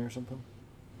Gosling or something?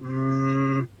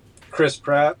 Chris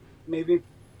Pratt, maybe.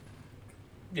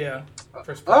 Yeah.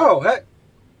 Chris Pratt. Oh, hey.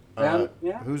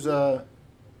 Yeah. Who's the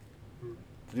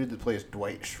dude that plays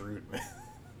Dwight Schrute?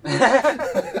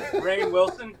 Rainn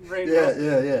Wilson.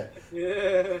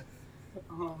 Yeah.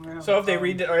 Oh man. So if they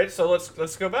read it, all right. So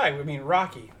let's go back. I mean,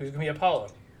 Rocky. Who's gonna be Apollo?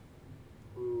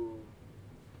 Ooh.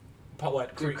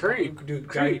 What? Creed. Dude,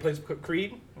 guy who plays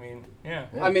Creed. I mean, yeah.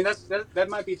 I mean that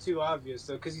might be too obvious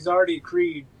though, because he's already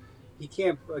Creed. He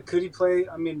can't. Could he play?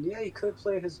 I mean, yeah, he could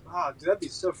play his. Dude, that'd be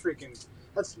so freaking.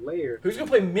 That's layered. Who's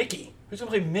gonna play Mickey? Who's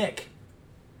gonna play Mick?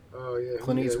 Oh yeah,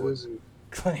 Clint Eastwood.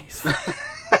 Clint Eastwood.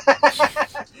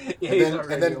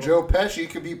 and then Joe Pesci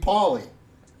could be Paulie.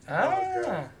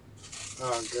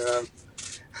 Oh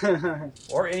god.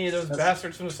 Or any of those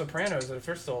bastards from The Sopranos if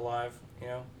they're still alive.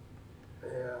 Yeah.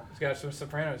 Those guys from The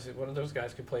Sopranos. One of those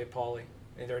guys could play Paulie.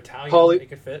 They're Italian. Paulie. They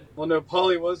could fit. Well, no,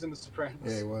 Paulie was in The Sopranos.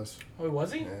 Yeah, he was. Oh,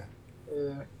 was he?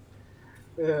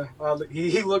 Yeah.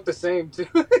 He looked the same too.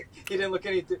 He didn't look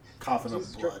anything. Coughing up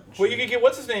blood. Well, you could get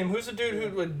what's his name? Who's the dude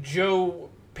who Joe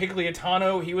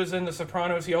Pigliatano? He was in The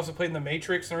Sopranos. He also played in The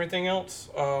Matrix and everything else.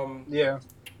 Yeah.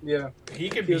 He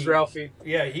could be. He was Ralphie.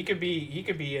 Yeah, he could be in. He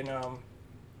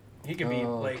could be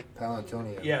like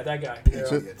Palantonio. Yeah, that guy. Yeah.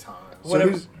 So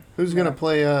who's gonna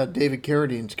play David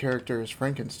Carradine's character as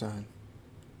Frankenstein?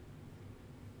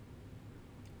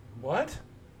 What?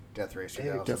 Death Race.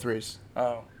 Death Race.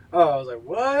 Oh, I was like,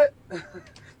 what?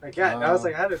 I was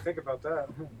like, I had to think about that.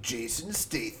 Jason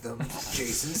Statham.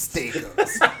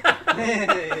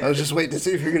 I was just waiting to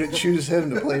see if you're gonna choose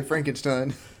him to play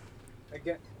Frankenstein.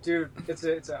 Again, dude, it's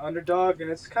an underdog and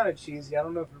it's kind of cheesy. I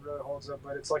don't know if it really holds up,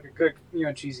 but it's like a good,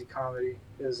 cheesy comedy.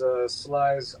 Is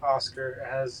Sly's Oscar.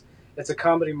 It's a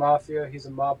comedy mafia. He's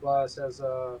a mob boss. Has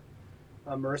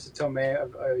Marissa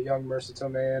Tomei, a young Marissa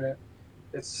Tomei in it.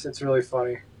 It's really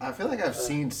funny. I feel like I've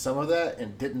seen some of that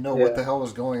and didn't know Yeah. what the hell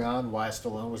was going on, why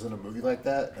Stallone was in a movie like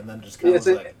that, and then just kind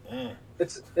of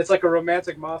It's like a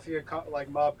romantic mafia like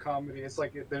mob comedy. It's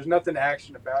like there's nothing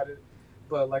action about it,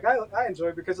 but like I enjoy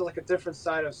it because it's like a different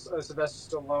side of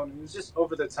Sylvester Stallone. And it's just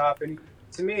over the top, and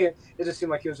to me it just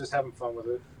seemed like he was just having fun with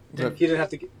it. Yep. He didn't have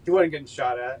to. He wasn't getting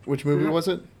shot at. Which movie was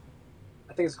it?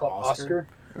 I think it's called Oscar.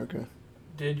 Okay.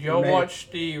 Did y'all watch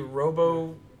the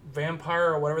Robo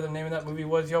Vampire or whatever the name of that movie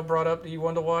was y'all brought up that you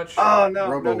wanted to watch? Oh no,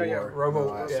 Robo no, War. Robo-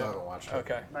 No, I still yeah. haven't watched it.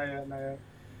 Okay. not yet.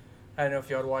 I don't know if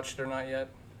y'all had watched it or not yet.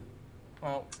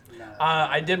 Well, Nah.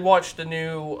 I did watch the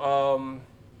new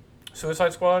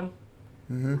Suicide Squad.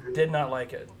 Mm-hmm. Did not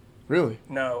like it. Really?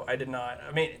 No, I did not.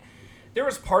 I mean, there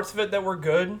was parts of it that were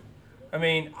good. I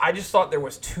mean, I just thought there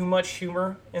was too much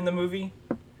humor in the movie.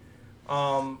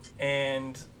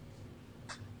 And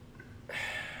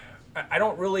I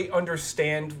don't really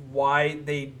understand why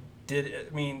they did it.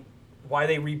 I mean, why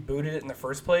they rebooted it in the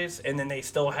first place, and then they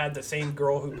still had the same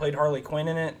girl who played Harley Quinn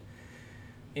in it.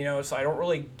 You know, so I don't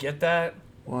really get that.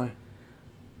 Why?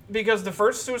 Because the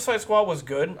first Suicide Squad was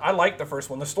good. I liked the first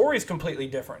one. The story's completely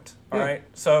different. All Yeah. right.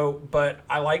 So, but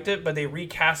I liked it. But they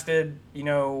recasted, you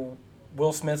know,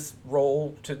 Will Smith's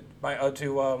role to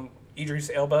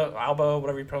Idris Elba,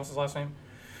 whatever you pronounce his last name.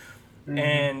 Mm-hmm.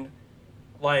 And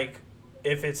like,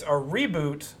 if it's a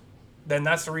reboot, then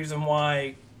that's the reason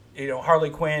why, you know, Harley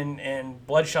Quinn and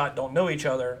Bloodshot don't know each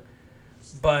other.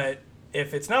 But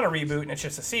if it's not a reboot and it's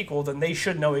just a sequel, then they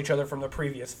should know each other from the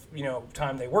previous, you know,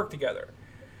 time they worked together.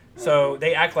 So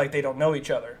they act like they don't know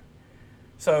each other.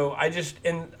 So I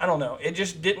don't know. It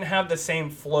just didn't have the same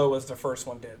flow as the first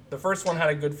one did. The first one had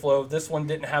a good flow. This one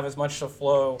didn't have as much of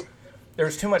flow. There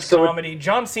was too much comedy.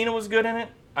 John Cena was good in it.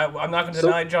 I'm not going to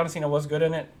deny John Cena was good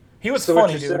in it. He was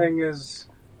funny, dude. So what you're saying is,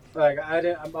 like, I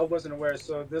wasn't aware.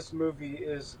 So this movie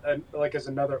is is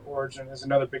another origin, is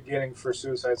another beginning for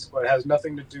Suicide Squad. It has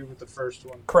nothing to do with the first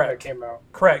one. Correct. That came out.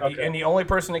 Correct. Okay. And the only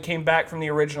person that came back from the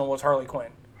original was Harley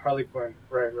Quinn. Harley Quinn.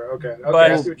 Right. Okay. But-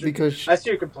 I see because I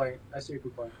see your complaint.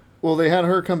 well, they had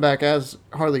her come back as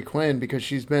Harley Quinn because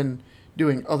she's been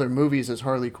doing other movies as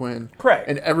Harley Quinn. Correct.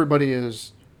 And everybody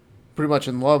is pretty much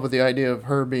in love with the idea of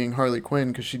her being Harley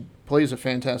Quinn because she plays a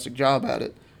fantastic job at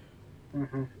it.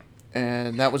 Mm-hmm.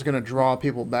 And that was going to draw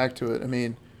people back to it. I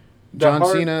mean, John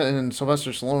hard- Cena and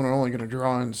Sylvester Stallone are only going to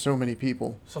draw in so many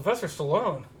people. Sylvester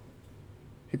Stallone.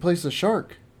 He plays the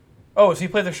shark. Oh, does he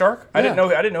play the shark? I Yeah.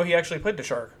 didn't know he actually played the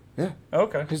shark. Yeah.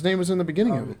 Okay. His name was in the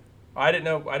beginning of it. I didn't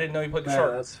know he played the Yeah,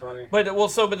 shark. that's funny. But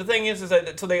the thing is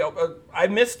that so they I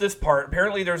missed this part.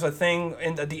 Apparently, there's a thing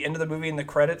at the end of the movie in the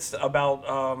credits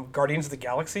about Guardians of the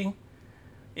Galaxy,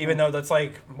 even though that's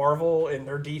like Marvel and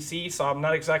they're DC. So I'm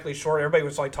not exactly sure. Everybody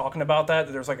was like talking about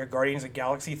that there's like a Guardians of the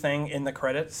Galaxy thing in the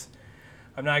credits.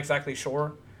 I'm not exactly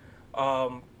sure,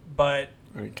 but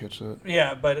I didn't catch that.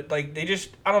 yeah, but like they just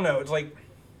I don't know. It's like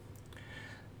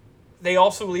they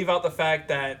also leave out the fact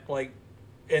that like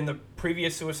in the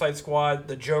previous Suicide Squad,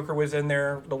 the Joker was in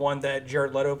there, the one that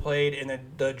Jared Leto played, and then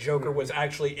the Joker was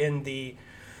actually in the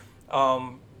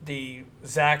the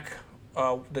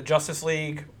Justice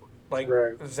League, like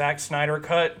Right. Zack Snyder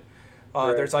cut.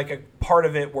 Right. There's like a part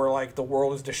of it where like the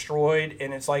world is destroyed,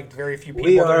 and it's like very few people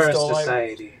We that are are a still alive.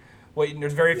 society. Wait,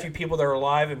 there's very few people that are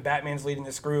alive, and Batman's leading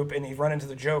this group, and they run into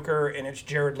the Joker, and it's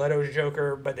Jared Leto's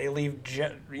Joker, but they leave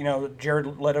Jared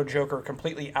Leto Joker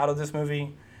completely out of this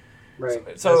movie.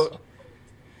 Right. So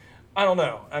I don't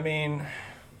know. I mean,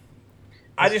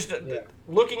 I just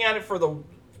looking at it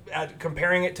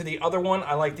comparing it to the other one,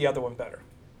 I like the other one better.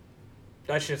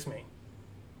 That's just me.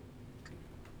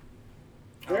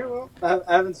 Very well. I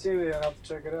haven't seen it yet. I'll have to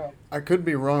check it out. I could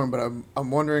be wrong, but I'm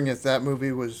wondering if that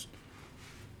movie was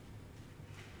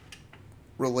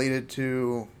related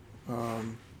to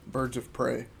Birds of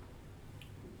Prey.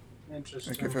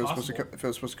 Interesting. Like if it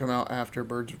was supposed to come out after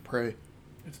Birds of Prey.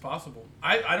 It's possible.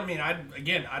 I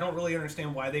don't really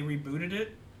understand why they rebooted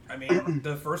it. I mean,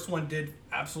 the first one did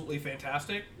absolutely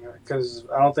fantastic. Because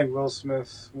I don't think Will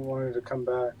Smith wanted to come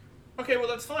back. Okay, well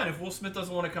that's fine. If Will Smith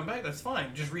doesn't want to come back, that's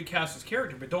fine. Just recast his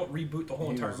character, but don't reboot the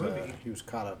whole entire movie. He was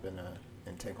caught up in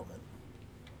entanglement.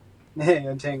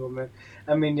 Entanglement.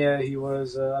 I mean, yeah, he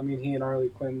was. He and Harley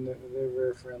Quinn, they're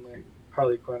very friendly.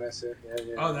 Harley Quinn, I said.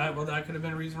 Yeah. Oh, that could have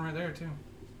been a reason right there too.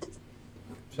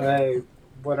 So, hey,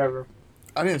 whatever.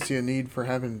 I didn't see a need for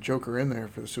having Joker in there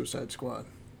for the Suicide Squad.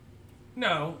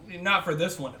 No, not for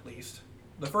this one at least.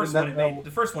 The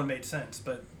first one made sense,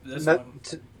 but this one.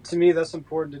 To me, that's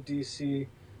important to DC,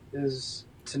 is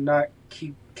to not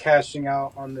keep cashing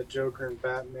out on the Joker and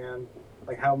Batman.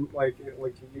 Like how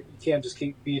you can't just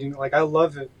keep beating. Like I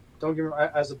love it. Don't get me wrong,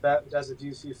 as a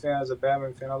DC fan, as a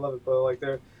Batman fan, I love it. But like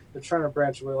they're trying to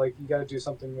branch away. Like you got to do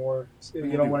something more.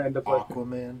 You don't want to end up like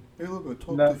Aquaman. Hey, look, I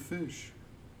talked No. to fish.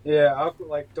 yeah.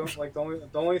 The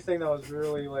only thing that was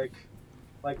really like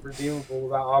redeemable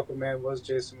about Aquaman was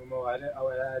Jason Momoa.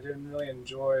 I didn't really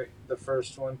enjoy the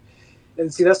first one,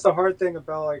 and see that's the hard thing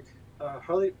about like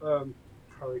Harley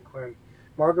Quinn.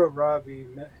 Margot Robbie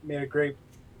made a great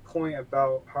point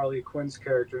about Harley Quinn's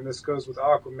character, and this goes with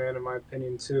Aquaman in my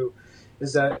opinion too,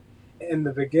 is that in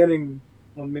the beginning,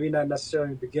 well maybe not necessarily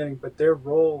in the beginning, but their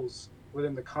roles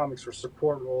within the comics were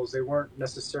support roles. They weren't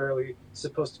necessarily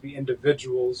supposed to be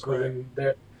individuals within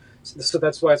their. So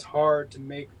that's why it's hard to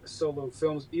make solo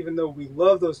films, even though we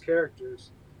love those characters,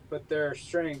 but their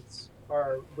strengths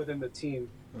are within the team.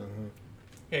 Mm-hmm.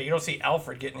 Yeah, you don't see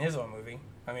Alfred getting his own movie.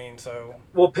 I mean, so.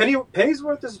 Well,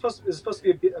 Pennyworth is supposed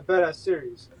to be a badass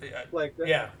series. Like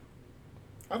yeah,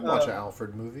 I'd watch an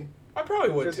Alfred movie. I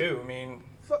probably would too. I mean,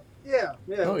 yeah,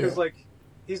 because like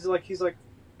he's like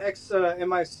ex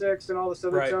MI6 and all this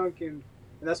other junk, and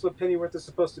that's what Pennyworth is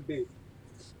supposed to be.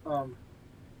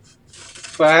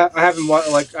 But I haven't watched,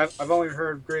 like I've only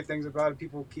heard great things about it.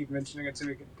 People keep mentioning it to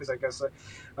me because I guess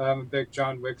I'm a big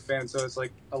John Wick fan, so it's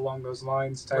like along those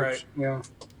lines type. Right. You know.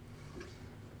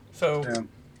 So,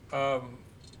 I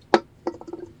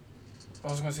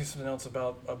was going to say something else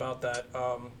about that.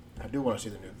 I do want to see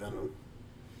the new Venom.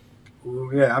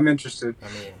 Ooh, yeah, I'm interested. I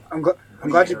mean, I'm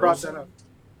glad you brought that up.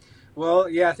 Well,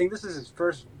 yeah, I think this is his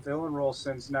first villain role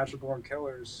since Natural Born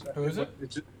Killers. Who is it?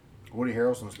 Woody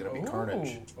Harrelson's going to be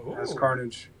Carnage. As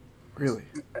Carnage. Really?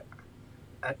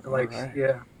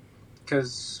 Yeah.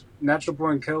 Because Natural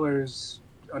Born Killers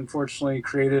unfortunately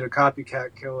created a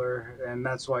copycat killer, and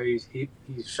that's why he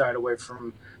shied away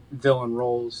from villain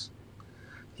roles.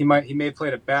 He may have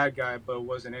played a bad guy, but it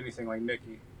wasn't anything like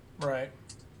Mickey. Right.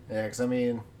 Yeah, because I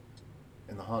mean,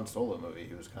 in the Han Solo movie,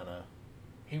 he was kind of.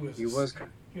 He was a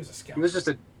scoundrel. He was just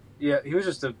a PO. He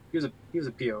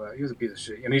was a piece of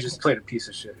shit, and he just played a piece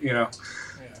of shit. You know.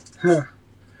 Yeah.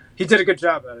 He did a good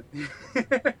job at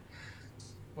it.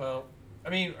 Well, I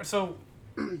mean, so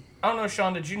I don't know,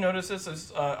 Sean. Did you notice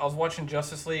this? I was watching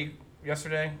Justice League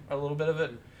yesterday, a little bit of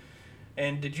it,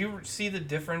 and did you see the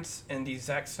difference in the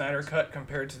Zack Snyder cut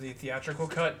compared to the theatrical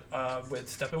cut with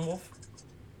Steppenwolf?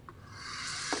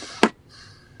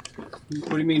 What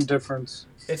do you mean difference?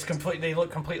 They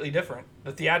look completely different.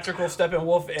 The theatrical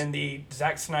Steppenwolf and the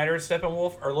Zack Snyder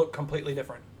Steppenwolf look completely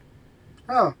different.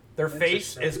 Oh, their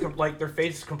face is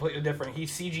completely different.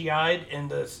 He's CGI'd in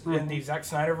the Zack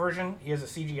Snyder version. He has a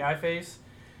CGI face,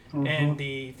 and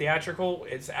the theatrical,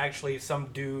 it's actually some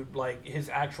dude like his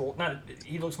actual.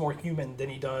 He looks more human than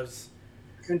he does.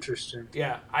 Interesting.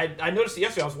 Yeah, I noticed it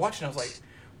yesterday. I was watching. I was like,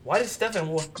 why does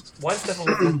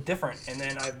Steppenwolf look different? And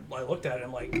then I looked at it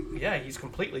and like, yeah, he's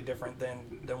completely different than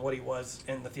what he was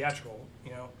in the theatrical.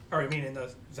 You know, or I mean in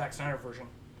the Zack Snyder version.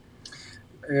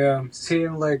 Yeah,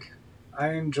 seeing like.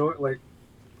 I enjoy, like,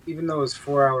 even though it's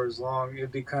 4 hours long,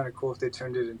 it'd be kind of cool if they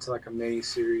turned it into, like, a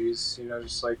mini-series, you know,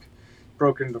 just, like,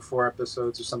 broken into 4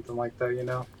 episodes or something like that, you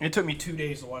know? It took me 2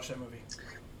 days to watch that movie.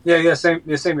 Yeah, same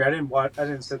here. I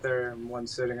didn't sit there in one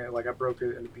sitting. Like, I broke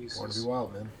it into pieces. Want to be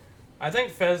wild, man. I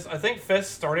think Fez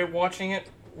started watching it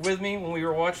with me when we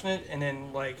were watching it, and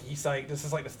then, like, he's like, this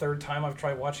is, like, the third time I've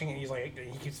tried watching it, and he's like,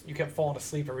 you kept falling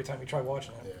asleep every time you tried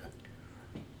watching it.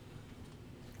 Yeah.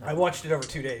 I watched it over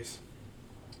 2 days.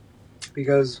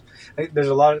 Because there's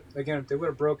a lot of, again, if they would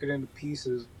have broke it into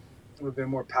pieces, it would have been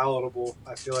more palatable,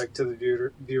 I feel like, to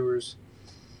the viewers.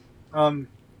 But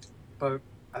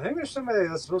I think there's somebody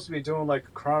that's supposed to be doing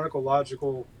like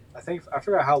chronological. I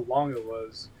forgot how long it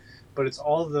was, but it's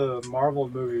all the Marvel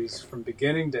movies from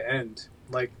beginning to end,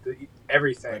 like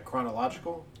everything. Like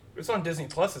chronological. It's on Disney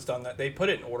Plus. It's done that. They put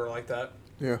it in order like that.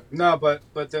 Yeah. No, but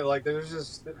they're like, there's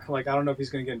just like, I don't know if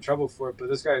he's gonna get in trouble for it, but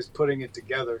this guy is putting it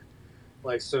together.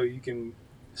 Like so you can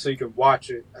watch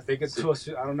it. I think it's supposed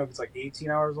to. I don't know if it's like 18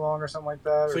 hours long or something like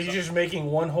that. So you're just making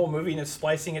one whole movie and it's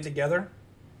splicing it together?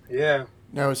 Yeah.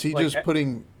 Now is he just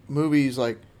putting movies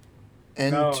like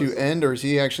end to end, or is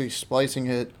he actually splicing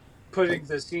it? Putting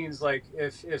the scenes like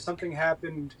if something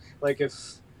happened, like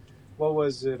what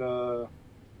was it? The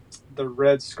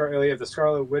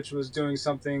Scarlet Witch was doing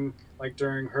something like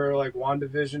during her like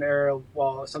WandaVision era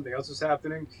while something else was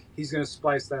happening. He's gonna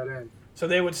splice that in. So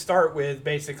they would start with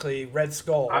basically Red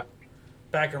Skull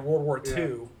back in World War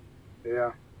II.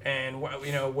 Yeah. And,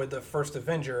 you know, with the first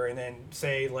Avenger, and then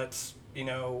say, let's, you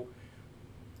know,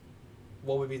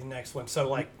 what would be the next one? So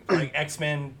like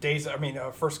X-Men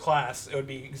First Class, it would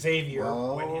be Xavier.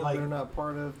 Well, when he, they're not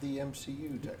part of the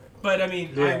MCU technically. But I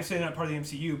mean, I understand not part of the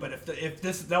MCU. But if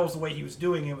that was the way he was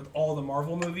doing it with all the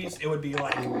Marvel movies, it would be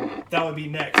like that would be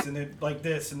next, and then like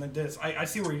this, and then this. I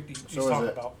see where he's talking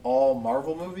about. All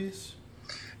Marvel movies?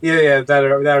 Yeah, that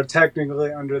are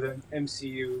technically under the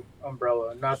MCU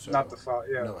umbrella, not the file.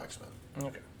 Yeah. No X-Men.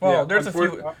 Okay. Well, there's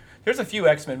a few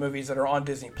X-Men movies that are on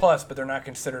Disney Plus, but they're not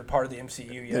considered part of the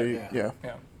MCU yet. Yeah.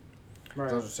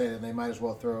 Right. I was just saying they might as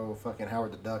well throw fucking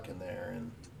Howard the Duck in there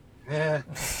and. Yeah.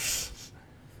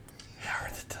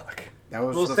 Howard the Duck. That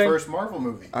was the first Marvel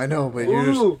movie. I know, but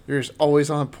you're just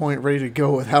always on point, ready to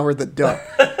go with Howard the Duck.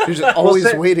 You're just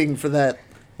always waiting for that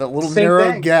little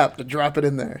narrow gap to drop it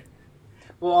in there.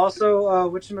 Well, also,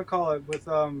 whatchamacallit, with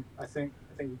I think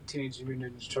Teenage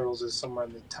Mutant Ninja Turtles is somewhere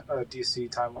in the DC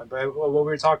timeline. But what we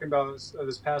were talking about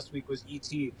this past week was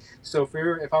E.T. So if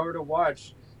I were to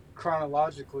watch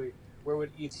chronologically, where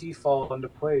would E.T. fall into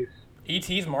place?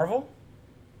 E.T.'s Marvel?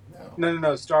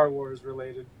 No, Star Wars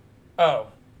related. Oh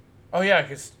yeah,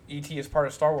 because E.T. is part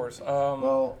of Star Wars.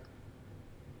 Well,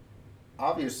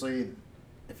 obviously,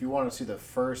 if you want to see the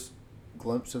first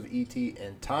glimpse of E.T.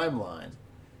 in timeline,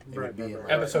 it would be in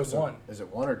episode 1. Is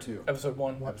it 1 or 2? Episode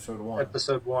 1.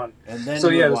 Episode 1. And then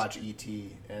you watch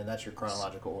E.T., and that's your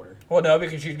chronological order. Well, no,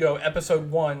 because you'd go episode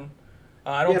 1.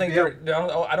 I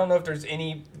don't know if there's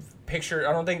any picture.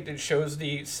 I don't think it shows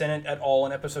the Senate at all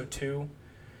in episode 2.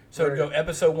 So it'd go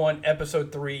episode 1,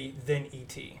 episode 3, then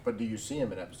E.T. But do you see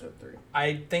him in episode 3?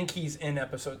 I think he's in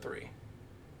episode 3.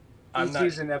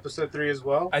 E.T.'s in episode 3 as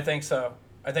well? I think so.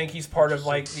 I think he's part of,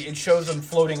 like, it shows him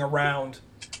floating around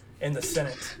in the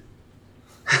Senate.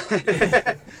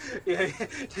 Yeah,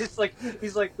 he's like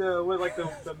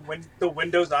the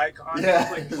Windows icon. Yeah,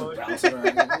 like bouncing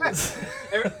around.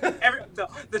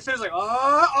 the Senat's like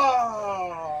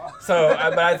oh. So,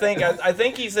 but I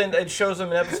think he's in. It shows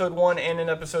him in episode 1 and in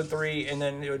episode 3, and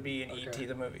then it would be in E.T.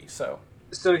 the movie. So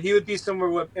he would be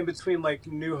somewhere in between like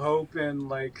New Hope and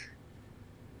like.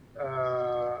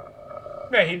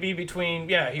 Yeah, he'd be between.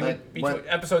 Yeah, he would be between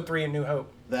episode 3 and New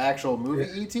Hope. The actual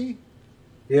movie E.T.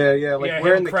 Yeah, like yeah,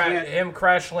 where him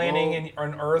crash landing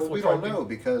on Earth. We don't know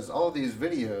because all these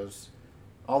videos,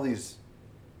 all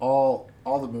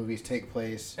the movies take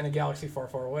place in a galaxy far,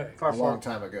 far away, a long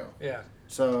time ago. Yeah.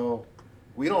 So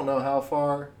we don't know how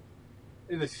far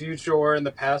in the future or in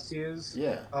the past he is.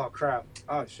 Yeah. Oh crap!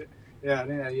 Oh shit! Yeah.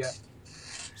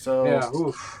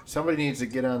 So somebody needs to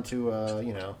get onto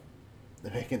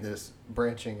making this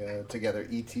branching together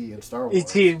E.T. and Star Wars.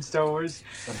 E.T. and Star Wars.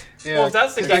 Yeah. Well, if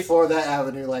that's the case, explore that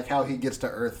avenue, like how he gets to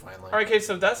Earth finally. All right, okay,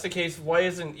 so if that's the case, why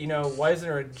isn't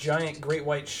there a giant great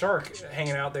white shark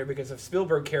hanging out there? Because if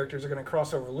Spielberg characters are going to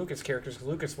cross over Lucas characters, because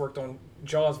Lucas worked on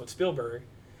Jaws with Spielberg,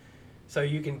 so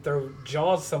you can throw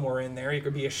Jaws somewhere in there. You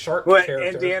could be a shark character.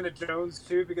 Indiana Jones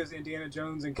too, because Indiana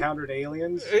Jones encountered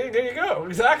aliens. There you go.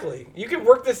 Exactly. You can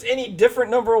work this any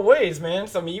different number of ways, man.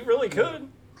 So I mean, you really could.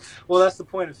 Well, that's the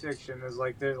point of fiction. Is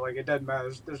like it doesn't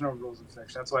matter. There's no rules in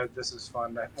fiction. That's why this is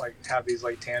fun. To, have these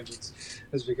tangents,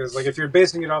 is because if you're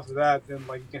basing it off of that, then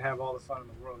you can have all the fun in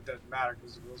the world. It doesn't matter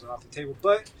because the rules are off the table.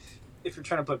 But if you're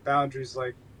trying to put boundaries,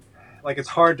 like it's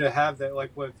hard to have that. Like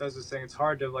what Fez is saying, it's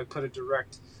hard to put a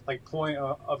direct point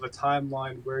of a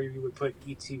timeline where you would put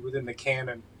ET within the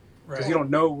canon, because you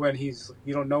don't know when he's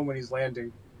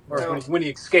landing or when he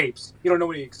escapes. You don't know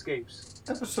when he escapes.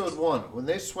 Episode 1, when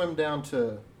they swim down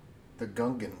to the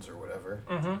Gungans or whatever.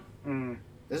 Mm-hmm.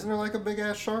 Isn't there a big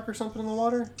ass shark or something in the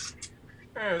water?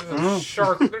 There's a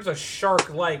shark. There's a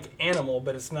shark-like animal,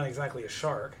 but it's not exactly a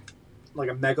shark. Like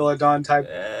a megalodon type.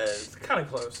 It's kind of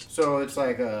close. So it's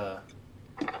like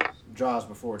Jaws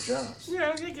before Jaws.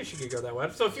 Yeah, I guess you could go that way.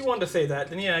 So if you wanted to say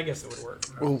that, then yeah, I guess it would work.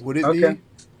 Well, would it be?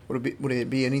 Would it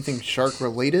be anything shark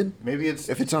related? Maybe it's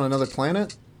if it's on another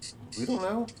planet. We don't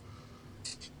know.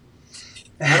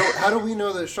 How do we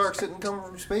know that sharks didn't come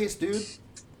from space, dude?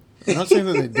 I'm not saying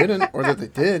that they didn't or that they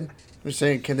did. I'm just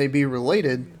saying, can they be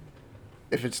related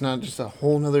if it's not just a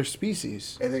whole nother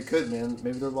species? Hey, they could, man.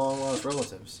 Maybe they're long lost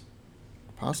relatives.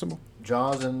 Possible.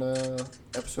 Jaws and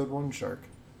episode 1 shark.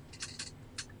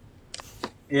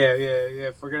 Yeah.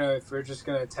 If we're just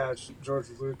gonna attach George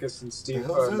Lucas and Steve.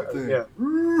 Yeah.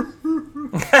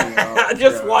 I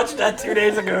just watched that 2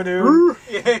 days ago, dude.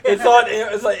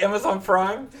 It's like Amazon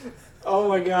Prime. Oh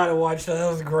my god, I watched that. That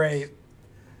was great.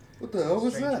 What the hell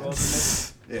was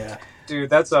that? Yeah. Dude,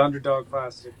 that's an underdog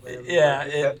classic, man.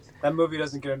 Yeah, that movie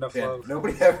doesn't get enough love.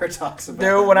 Nobody ever talks about it.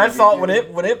 Dude, when I saw when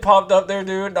it popped up there,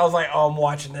 dude, I was like, oh, I'm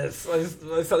watching this. I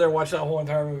sat there and watched that whole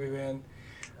entire movie, man.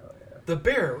 The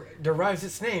bear derives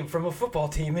its name from a football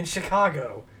team in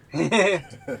Chicago.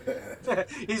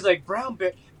 He's like, brown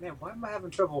bear. Man, why am I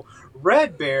having trouble?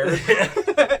 Red bear.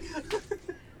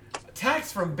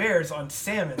 Attacks from bears on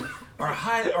salmon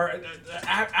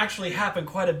actually happen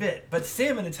quite a bit, but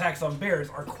salmon attacks on bears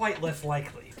are quite less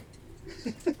likely.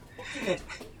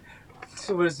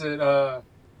 So what is it? The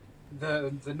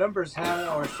numbers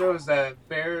shows that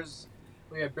bears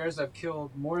have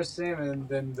killed more salmon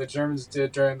than the Germans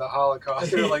did during the Holocaust.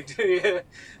 They're like, yeah.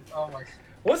 Oh my.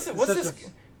 What's this?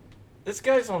 This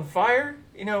guy's on fire,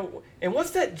 you know. And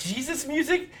what's that Jesus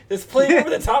music that's playing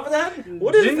over the top of that?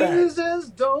 What is that? Jesus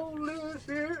don't live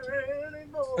here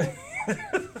anymore.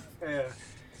 Yeah.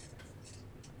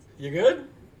 You good?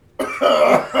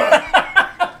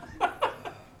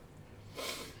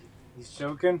 He's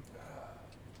choking.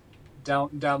 Down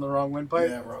the wrong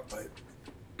windpipe. Yeah, wrong pipe.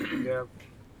 Yeah.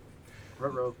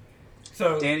 Ruh-roh.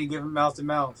 So Danny give him mouth to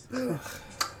mouth.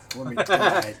 Let me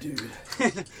die, dude.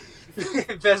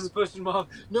 Bess is pushing him off.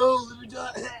 No, let me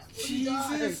die.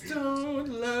 Jesus don't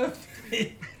love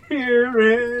me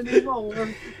here anymore.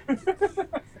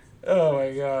 Oh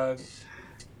my god.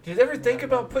 Did you ever think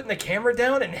about putting the camera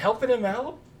down and helping him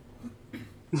out?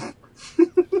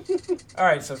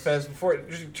 Alright, so Fez,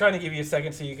 just trying to give you a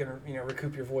second so you can,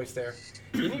 recoup your voice there.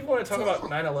 Didn't you want to talk about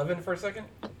 9/11 for a second?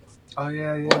 Oh,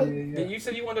 yeah. You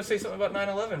said you wanted to say something about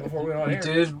 9/11 before we went on air.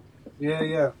 Did.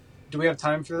 Yeah. Do we have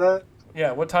time for that?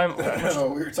 Yeah, what time? No,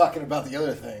 we were talking about the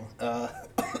other thing.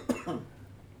 What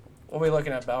are we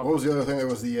looking at, Bal? What was the other thing? There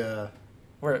was the...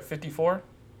 We're at 54?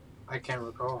 I can't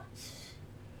recall.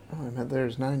 Oh, I meant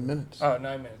there's 9 minutes. Oh,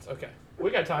 9 minutes. Okay.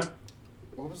 We got time.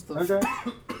 What was the... Okay.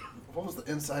 What was the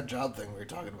inside job thing we were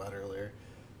talking about earlier?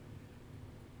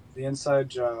 The inside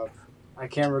job. I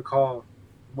can't recall.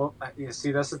 Well, you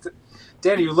see, that's the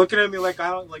Danny, you're looking at me like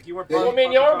you weren't. Yeah, I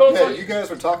mean, y'all are both. Yeah, you guys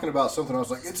were talking about something. I was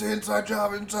like, it's an inside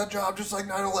job, just like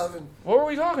 9/11. What were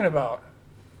we talking about?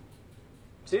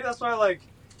 See, that's why I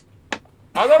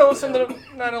thought it was something to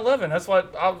 9/11. That's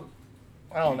what I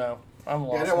don't know. I'm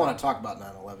lost. Yeah, I didn't want to talk about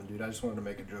 9/11, dude. I just wanted to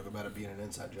make a joke about it being an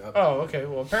inside job. Oh, okay.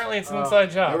 Well, apparently it's an inside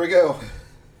job. There we go.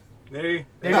 Hey.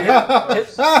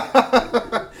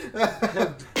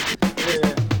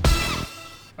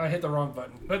 I hit the wrong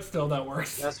button, but still that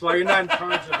works. That's why you're not in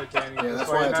charge of it, Danny. Yeah, that's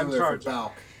why it's over there for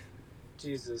Balk.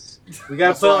 Jesus. We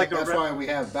gotta put like a... That's why we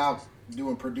have Balk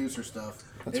doing producer stuff.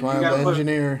 That's why I'm the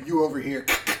engineer. You over here.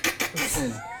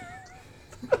 You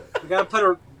gotta put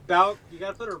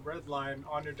a red line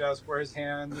on your desk where his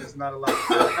hand is not allowed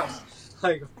to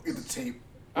like get the tape.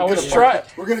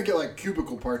 We're gonna get like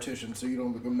cubicle partition so you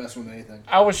don't go messing with anything.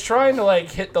 I was trying to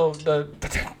hit the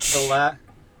lat.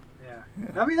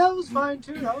 Yeah. I mean that was fine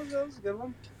too. That was a good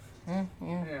one. Yeah.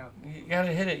 You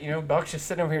gotta hit it. Buck's just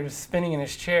sitting over here just spinning in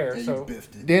his chair. Yeah, so you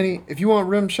biffed it. Danny, if you want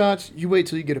rim shots, you wait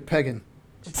till you get a pegging.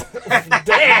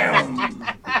 Damn.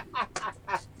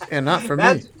 And not for me.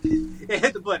 Yeah,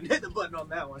 hit the button on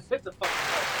that one. Hit the fucking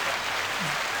button.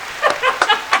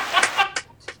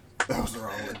 That was the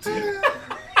wrong one too.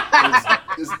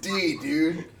 It's D,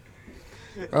 dude.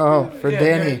 Oh, for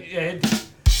Danny. Yeah,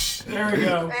 there we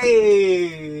go.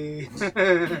 Hey. You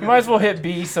might as well hit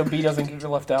B so B doesn't get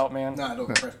left out, man. Nah,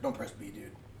 don't press B,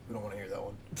 dude. We don't want to hear that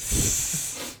one.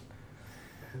 Is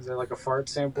there like a fart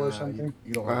sample or something?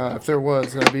 You don't want If there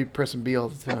was, I'd be pressing B all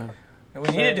the time. And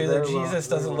we need to do the Jesus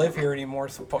Doesn't Live Here Anymore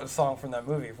song from that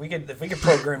movie. If we could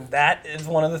program that as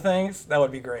one of the things, that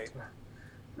would be great.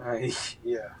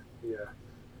 Yeah.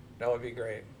 That would be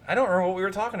great. I don't remember what we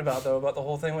were talking about, though, about the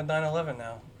whole thing with 9/11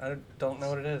 now. I don't know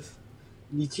what it is.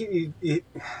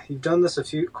 You've done this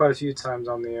quite a few times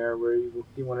on the air where you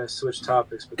want to switch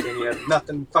topics, but then you have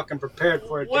nothing fucking prepared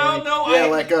for it. Well, Danny. no, Yeah,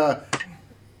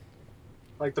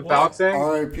 like the Balk thing.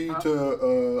 R.I.P.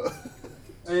 to.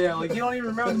 Yeah, you don't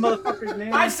even remember the motherfucker's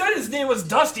name. I said his name was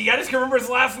Dusty. I just can remember his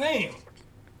last name.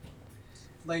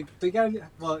 They gotta.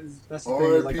 Well, that's the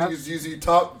R.I.P. thing. ZZ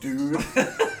Top, dude.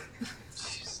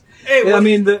 Hey, I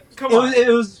mean, come on.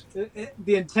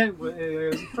 The intent was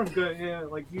from good. Yeah,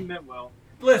 you meant well.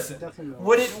 Listen, Definitely.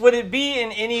 would it be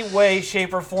in any way,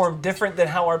 shape, or form different than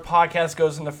how our podcast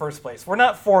goes in the first place? We're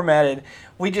not formatted.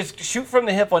 We just shoot from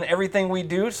the hip on everything we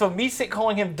do. So me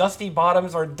calling him Dusty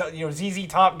Bottoms or ZZ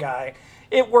Top guy,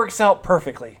 it works out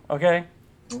perfectly. Okay.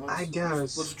 I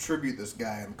guess. Let's tribute this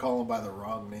guy and call him by the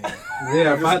wrong name.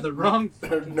 Yeah, by the wrong.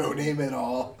 No name at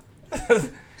all.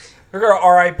 We're gonna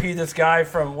R.I.P. this guy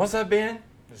from what's that band?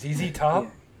 ZZ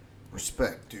Top.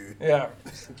 Respect, dude. Yeah.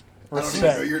 I don't even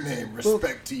know your name.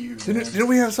 Respect to you. Didn't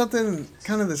we have something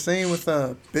kind of the same with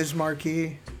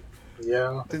Bismarcky?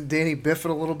 Yeah. Didn't Danny biff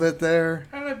it a little bit there?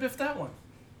 How did I biff that one?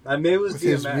 I mean, it was With DMX.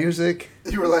 his music?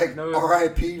 You were like,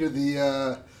 R.I.P. to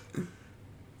the...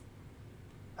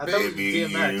 I thought it was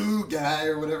DMX. you guy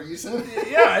or whatever you said.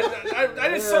 Yeah, I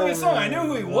just sung his song. I knew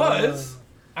who he was.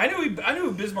 I knew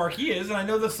who Biz Markie is, and I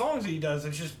know the songs he does.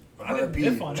 It's just I didn't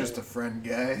riff on just it. a friend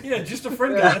guy. Yeah, just a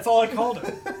friend guy. That's all I called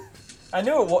him. I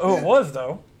knew who it was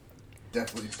though.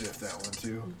 Definitely diff that one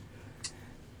too.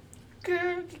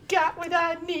 Girl, you got what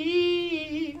I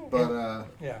need. But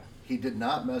yeah, he did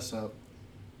not mess up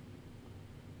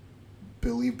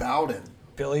Billy Bowden.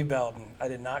 Billy Bowden. I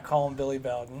did not call him Billy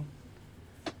Bowden.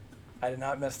 I did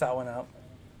not mess that one up.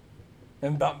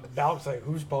 And Bowden's like,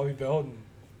 who's Bobby Bowden?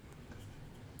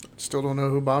 Still don't know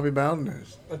who Bobby Bowden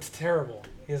is. That's terrible.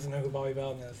 He doesn't know who Bobby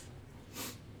Bowden is.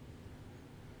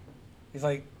 He's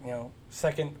like,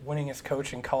 second winningest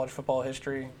coach in college football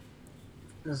history.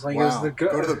 It's like Wow. it was the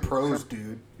Go to the pros,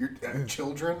 dude. Your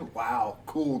children? Wow.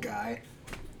 Cool guy.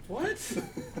 What?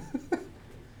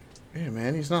 Yeah,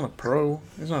 man, he's not a pro.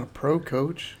 He's not a pro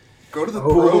coach. Go to the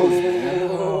pros, man.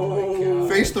 Oh my god.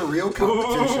 Face the real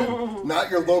competition, not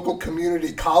your local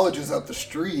community colleges up the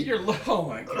street. Oh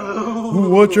my god. Ooh,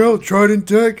 watch out, Trident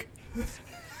Tech.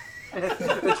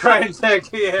 the Trident Tech,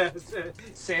 yeah,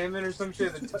 salmon or some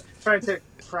shit. The Trident Tech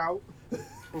trout.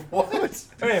 What?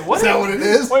 Wait, what Is that what it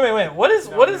is? Wait. What is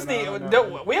No.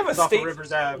 the? We have a It's off state. of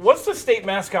Rivers Ave. What's the state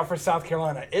mascot for South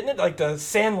Carolina? Isn't it like the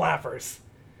Sandlappers?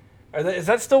 Is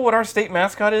that still what our state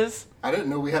mascot is? I didn't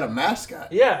know we had a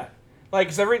mascot. Yeah. Like,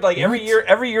 'cause every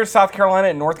year, South Carolina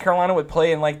and North Carolina would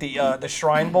play in like the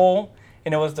Shrine Bowl,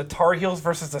 and it was the Tar Heels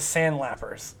versus the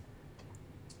Sandlappers.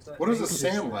 What is a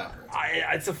sandlapper?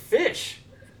 It's a fish.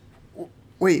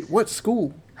 Wait, what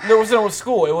school? There was no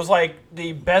school. It was like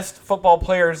the best football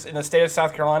players in the state of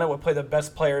South Carolina would play the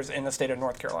best players in the state of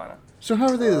North Carolina. So how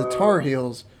are they the Tar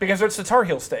Heels? Because it's the Tar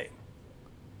Heel state.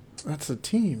 That's a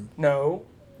team. No,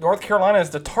 North Carolina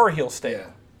is the Tar Heel state. Yeah.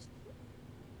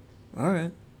 All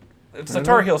right. It's the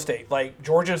Tar Heel state. Like,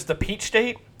 Georgia's the Peach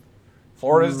State.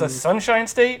 Florida's the Sunshine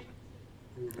State.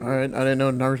 All right. I didn't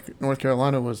know North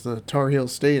Carolina was the Tar Heel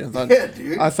state. Yeah,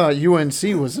 dude. I thought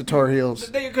UNC was the Tar Heels.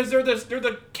 Because they're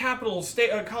the capital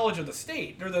state college of the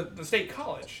state. They're the state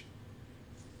college.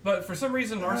 But for some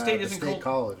reason, our state the isn't state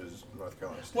called... college is North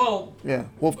Carolina State. Well, Yeah,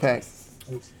 Wolfpack.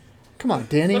 Come on,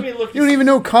 Danny. Let me look You don't even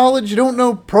know college. You don't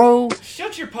know pro.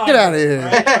 shut your pot. Get out of here.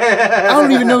 Right? I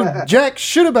don't even know jack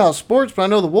shit about sports, but I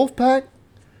know the Wolfpack,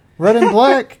 red and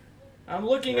black. I'm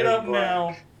looking it up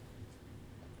now.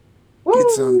 Get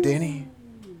some, Danny.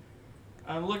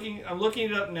 I'm looking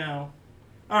it up now.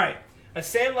 All right. A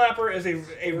sandlapper is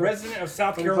a resident of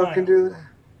South Can you fucking Carolina.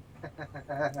 do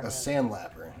that? A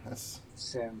sandlapper. That's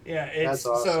Sam. Yeah, it's That's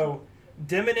awesome. so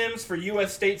demonyms for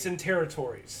U.S. states and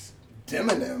territories.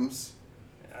 demonyms.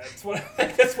 That's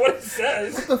what it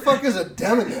says. What the fuck is a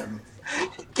demonym?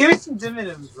 Give me some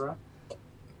dividends, bro.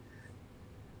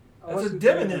 I That's want a some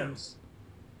demonym.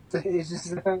 It's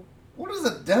just, What is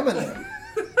a demonym?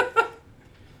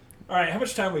 All right, how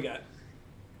much time we got?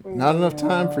 Not enough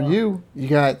time for you. You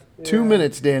got 2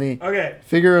 minutes, Danny. Okay,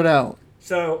 Figure it out.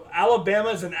 so Alabama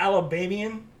is an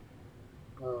Alabamian,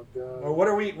 Oh god. or what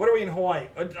are we in Hawaii?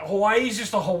 Hawaii's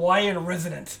just a Hawaiian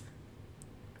resident.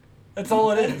 That's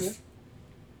all it is.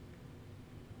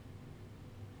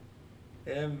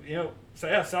 So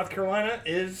yeah, South Carolina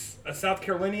is a South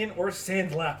Carolinian or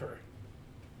sandlapper.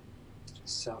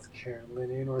 South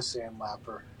Carolinian or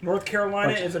sandlapper. North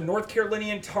Carolina is a North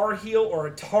Carolinian Tar Heel or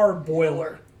a Tar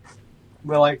Boiler.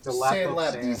 We like the lap of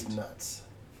Sandlap sand. these nuts.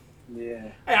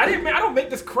 Yeah. Hey, I don't make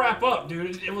this crap up,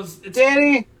 dude. It's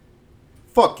Danny,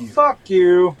 Fuck you. fuck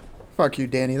you. Fuck you,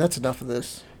 Danny. That's enough of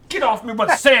this. get off me, but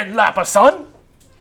sandlapper, son.